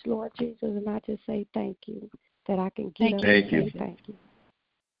much, Lord Jesus, and I just say thank you that I can get up and say thank you.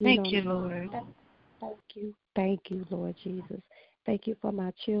 Thank you, Lord. Thank you. Thank you, Lord Jesus. Thank you for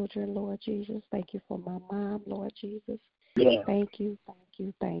my children, Lord Jesus. Thank you for my mom, Lord Jesus. Thank you, thank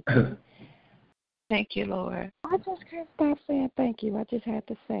you, thank you. Thank you, Lord. I just can't stop saying thank you. I just had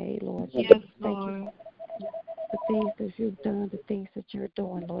to say, Lord Jesus, thank you for the things that you've done, the things that you're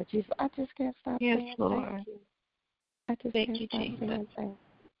doing, Lord Jesus. I just can't stop saying thank you. I just can't stop saying thank you.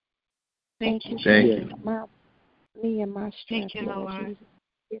 Thank you, Jesus. Me and my strength, Lord Jesus.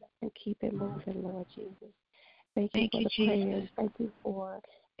 get up and keep it moving, Lord Jesus. Thank you for the prayers. Thank you for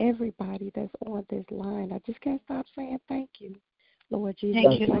everybody that's on this line. I just can't stop saying thank you, Lord Jesus.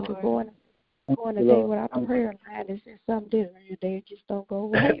 Thank you, like Lord. Going a day without the prayer line, it's just something different. Your day just don't go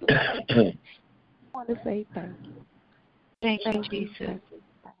right. I want to say thank you. Thank you, Jesus.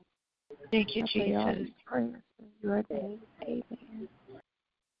 Thank you, Jesus. Prayers in your name.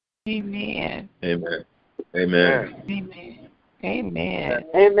 Amen. Amen. Amen. Amen. Amen.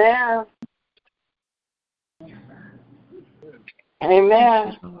 Amen.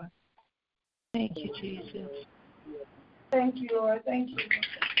 Amen. Thank you, Jesus. Thank you, Lord. Thank you.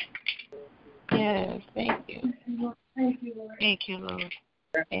 Yes, thank you. Thank you, Lord. Thank you, Lord.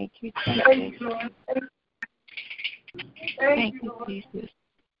 Thank you, Thank Jesus. you, Lord. Thank you, Jesus.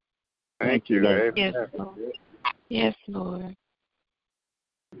 Thank you. Amen. Yes, Lord. Yes, Lord.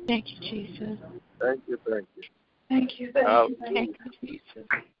 Thank you, Jesus. Thank you. Thank you. Thank you. Thank you, Jesus.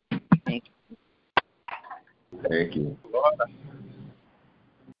 Thank you. Thank you. Lord,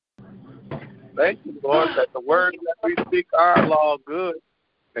 thank you, Lord, that the words that we speak are all good.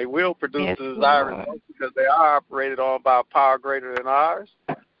 They will produce the desired results because they are operated on by a power greater than ours.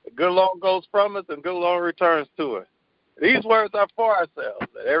 The good Lord goes from us and good Lord returns to us. These words are for ourselves,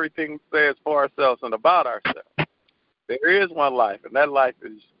 that everything we say is for ourselves and about ourselves. There is one life, and that life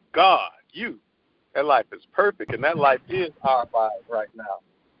is God, you. That life is perfect, and that life is our life right now.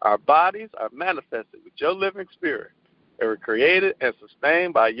 Our bodies are manifested with your living spirit. They were created and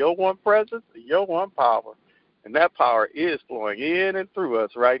sustained by your one presence and your one power. And that power is flowing in and through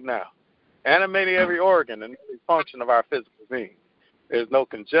us right now, animating every organ and every function of our physical being. There's no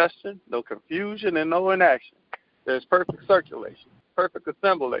congestion, no confusion, and no inaction. There's perfect circulation, perfect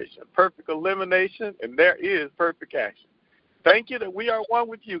assimilation, perfect elimination, and there is perfect action. Thank you that we are one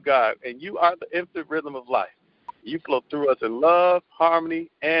with you, God, and you are the infinite rhythm of life. You flow through us in love, harmony,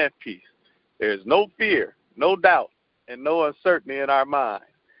 and peace. There is no fear, no doubt, and no uncertainty in our minds.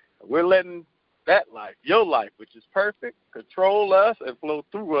 We're letting that life, your life, which is perfect, control us and flow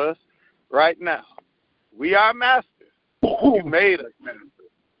through us right now. We are masters. You made us masters.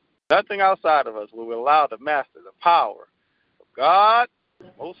 Nothing outside of us will allow to master the power of God,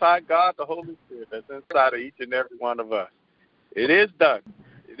 Most High God, the Holy Spirit that's inside of each and every one of us. It is done.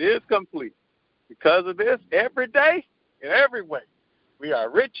 It is complete. Because of this, every day, in every way, we are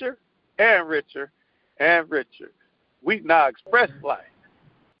richer and richer and richer. We now express life,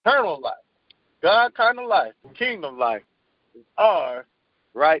 eternal life, God kind of life, kingdom life is ours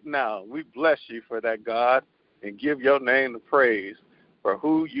right now. We bless you for that, God, and give your name the praise for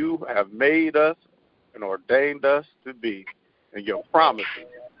who you have made us and ordained us to be, and your promises.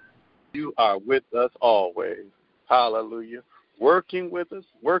 You are with us always. Hallelujah. Working with us,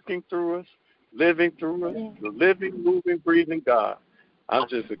 working through us, living through us, the living, moving, breathing God. I'm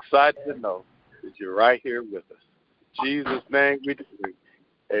just excited to know that you're right here with us. In Jesus' name we decree.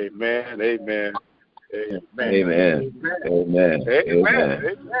 Amen, amen, amen. Amen. Amen.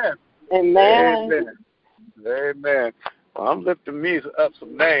 Amen. Amen. Amen. Well, I'm lifting me up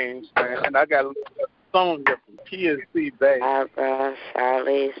some names, man, and I got to lift up Sonia from PNC Bay. Barbara,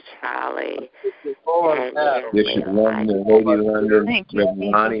 Charlie, Bishop London, Lady London, Reverend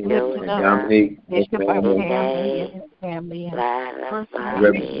Lonnie, Dominique, family,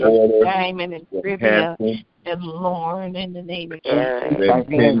 Reverend Porter, Diamond and Trivia, and Lauren in the name of Jesus. Reverend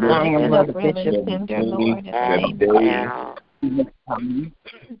Pender,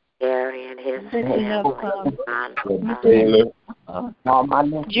 Gary and his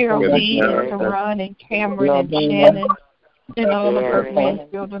Geraldine and Ron and Cameron and Shannon and all of her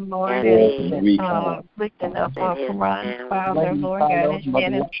grandchildren, Lord, and lifting up Ron's father, Lord God, and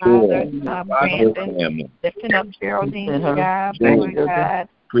Shannon's father, Brandon, lifting up Geraldine's God, Lord God.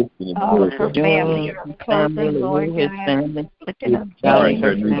 All of her family, her cousins, Lord God, lifting up James,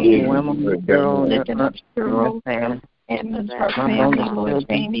 lifting up Cheryl, and her family, Lord,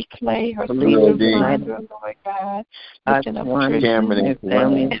 Jamie Clay, her sister, Sandra, Lord God, lifting up Cameron,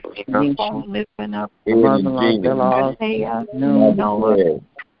 lifting up Isaiah, Noah,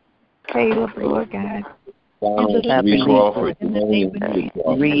 Caleb, Lord God, in the name of Jesus,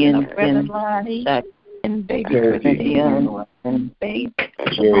 Reverend Lonnie, and baby Christine, and baby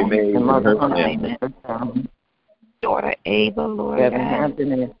daughter Ava, Lord God,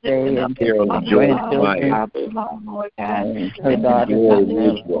 lifting up Lord God, her daughter,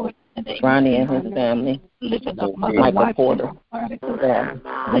 Ronnie and his family, lifting up Michael Porter,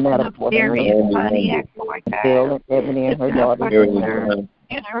 Manetta Porter, Bill, Ebony and her daughter,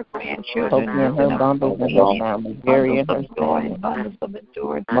 and her grandchildren, Sophie and her bundles and her family, Gary and her family,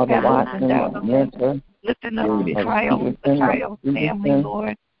 Mother Watson, Mentor, lifting up the Child family,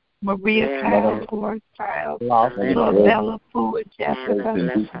 Lord. Maria Kyle, Lord, Child, Lord, Bella, Ford, Jessica,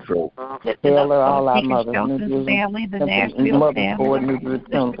 lifting up all our mothers, family, the Nashville family,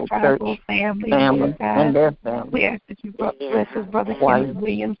 the Tribal family, Lord God. We ask that you bless his brother Kenneth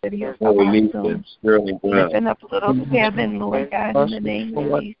Williams, that he'll come out soon. Lifting up little Kevin, Lord God, in the name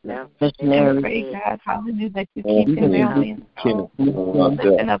of Jesus. And pray, God, hallelujah, that you keep him healthy and strong.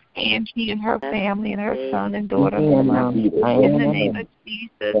 Lifting up Angie and her family and her son and daughter, Lord, in the name of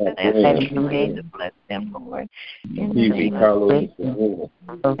Jesus, and ask that you continue to bless them, Lord. In the name of Jesus.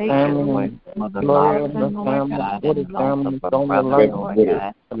 Thank you, Lord. Mother Larson, Lord God, and loss of her brother, Lord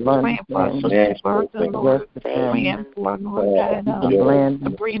God. Praying for our sister Bertha, Lord. Praying for, Lord God,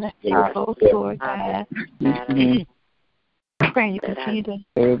 Sabrina Carlos, Lord God. Praying you continue to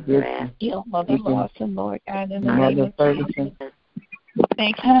heal Mother Lawson, Lord God, in the name of Jesus.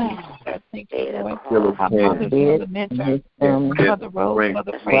 Thank you, Jesus. Thank you, Lord. Our mothers, Mother Mentor, Mother Rose,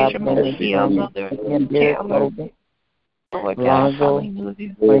 Mother Frazier, Mother Hill, Mother Taylor, Lord God,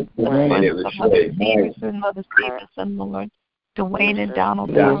 hallelujah. Mother Peterson, Mother Stevenson, Lord. Dwayne and Donald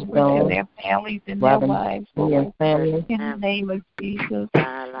and their families and their wives, Lord. In the name of Jesus,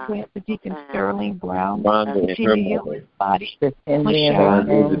 we have the Deacon Sterling Brown, continue to heal his body.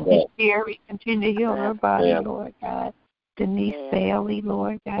 Michelle, Sherry, continue to heal her body, Lord God. Denise Bailey,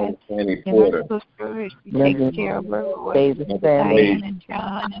 Lord God, and her sister, she takes care of her, Lord. Diane and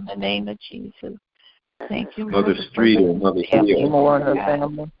John, in the name of Jesus. Thank you, Lord. Mother Street and Mother Hill. And her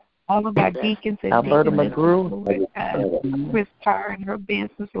family. All of our deacons and Alberta McGrew, Lord God, Chris Carr and her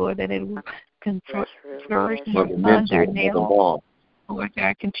business, Lord, that it will flourish and respond their nails. Lord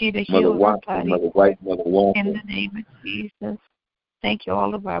God, continue to heal her body. In the name of Jesus. Thank you,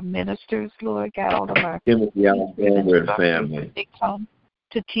 all of our ministers, Lord God, all of our Timothy Alexander family. They come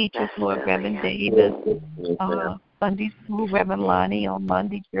to teach us, Lord, Reverend Davis, Sunday school, Reverend Lonnie on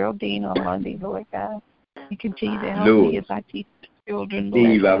Monday, Geraldine on Monday, Lord God. You continue to help me as I teach the children,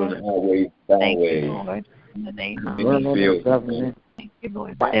 Steve out Lord. on the highway. Thank you, Lord, in the name of Jesus. Thank you,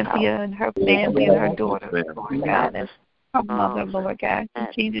 Lord. Cynthia and her family and her daughter, Lord God, and her mother, Lord God.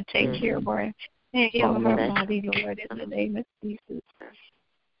 Continue to take care of her and heal her body, Lord, in the name of Jesus.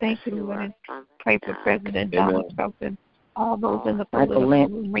 Thank you, Lord, and pray for President Donald Trump and all those in the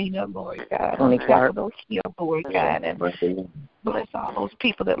political arena, Lord God. Capitol Hill, Lord God, and bless all those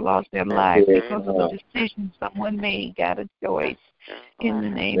people that lost their lives because of the decision someone made, got a choice, in the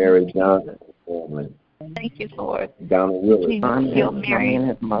name of Jesus. Thank you, Lord. Donald Willis. Heal Mary.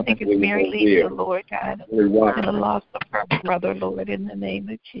 I think it's Mary Lisa, Lord God, and the loss of her brother, Lord, in the name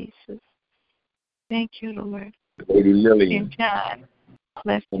of Jesus. Thank you, Lord. Lady Lily. And John.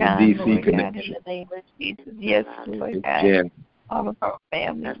 Bless John, Lord God, in the name of Jesus. Yes, Lord God. Jan. All of our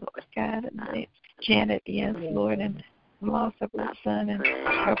families, Lord God, in the name of Janet, yes, Lord, and the loss of her son and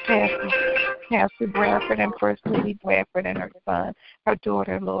her Pastor Bradford and First Lady Bradford and her son, her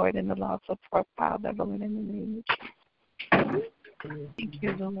daughter, Lord, and the loss of her father, Lord, in the name of Jesus. Thank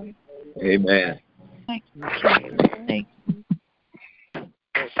you, Lord. Amen. Thank you, Jesus. Thank you.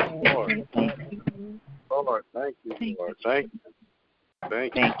 Lord, thank you, Lord. Lord, thank you, Lord. Thank you.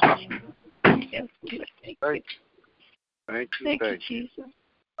 Thank you. Thank you. Yes, Lord. Thank you. Thank you. Thank you, Jesus.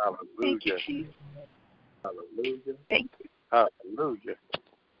 Hallelujah. Thank you, Jesus. Hallelujah. Thank you. Hallelujah.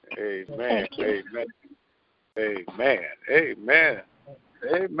 Amen. Thank you. Amen. Amen. Amen.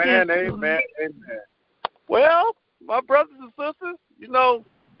 Amen. Yes, Amen. Amen. Well, my brothers and sisters, you know,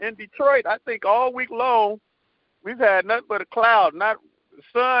 in Detroit, I think all week long we've had nothing but a cloud. The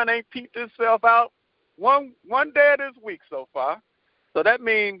sun ain't peeped itself out one day of this week so far. So that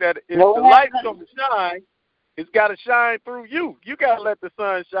means that if the light's going to shine, it's got to shine through you. You got to let the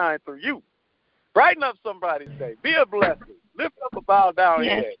sun shine through you. Brighten up somebody's day. Be a blessing. Lift up a bow down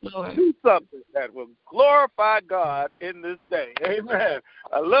head. Lord. Do something that will glorify God in this day. Amen.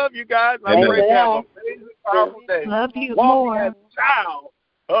 I love you guys. I pray you have an amazing, powerful day. Love you Walking more. as a child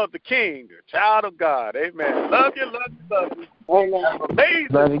of the King, a child of God. Amen. Love you, love you, love you. Amen. Have an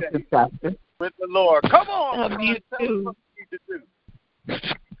amazing day with the Lord. Come on. Love you too.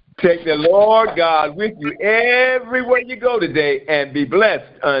 Take the Lord God with you everywhere you go today and be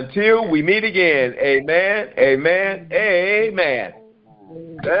blessed until we meet again. Amen, amen, amen.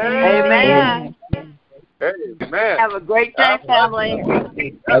 Amen. Amen. Have a great day, family.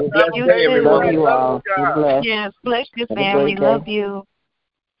 Have a blessed day, everyone. Love you all. Be blessed. Yes, bless your family. Love you.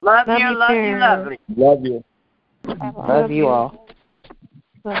 Love you, love you, love you. Love you. Love you all.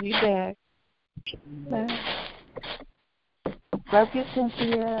 Love you back. Love you,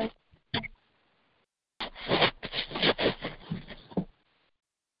 Cynthia.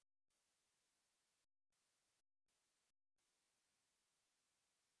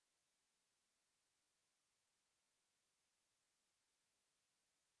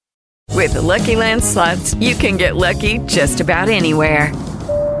 With the Lucky Land Slots, you can get lucky just about anywhere.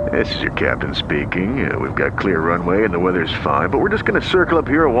 This is your captain speaking. We've got clear runway and the weather's fine, but we're just going to circle up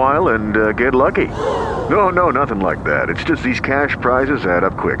here a while and get lucky. No, nothing like that. It's just these cash prizes add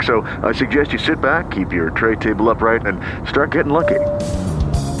up quick. So I suggest you sit back, keep your tray table upright, and start getting lucky.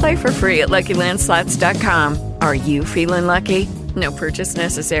 Play for free at LuckyLandSlots.com. Are you feeling lucky? No purchase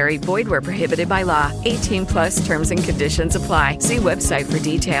necessary. Void where prohibited by law. 18+ terms and conditions apply. See website for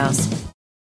details.